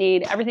doesn't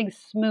need. Everything's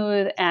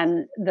smooth,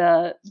 and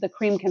the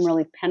cream can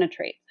really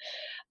penetrate.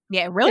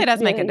 Yeah, it really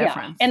does make a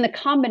difference. And the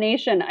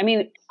combination,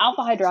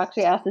 alpha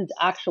hydroxy acids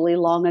actually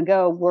long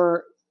ago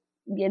were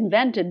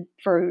invented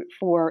for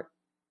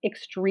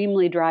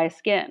extremely dry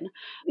skin.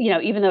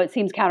 Even though it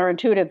seems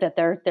counterintuitive that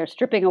they're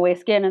stripping away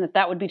skin and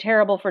that would be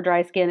terrible for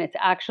dry skin, it's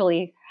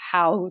actually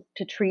how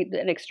to treat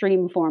an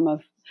extreme form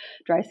of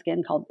dry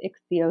skin called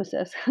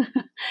ichthyosis.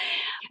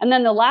 And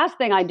then the last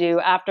thing I do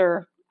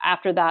after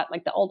that,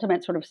 the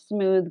ultimate sort of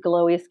smooth,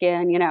 glowy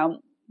skin,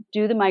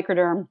 do the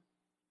microderm,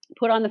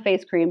 put on the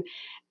face cream,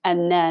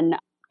 and then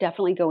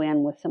definitely go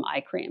in with some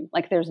eye cream.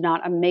 There's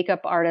not a makeup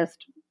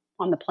artist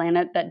on the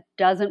planet that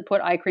doesn't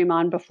put eye cream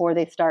on before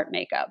they start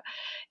makeup.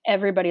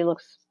 Everybody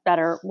looks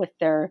better with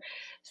their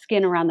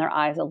skin around their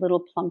eyes a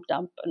little plumped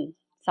up and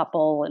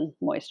supple and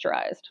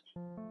moisturized.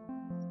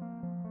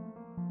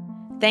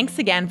 Thanks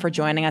again for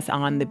joining us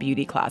on The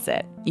Beauty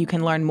Closet. You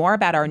can learn more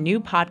about our new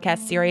podcast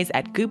series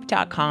at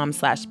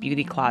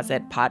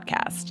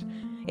goop.com/beautyclosetpodcast.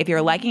 If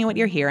you're liking what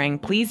you're hearing,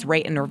 please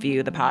rate and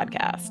review the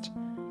podcast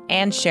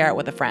and share it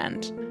with a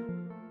friend.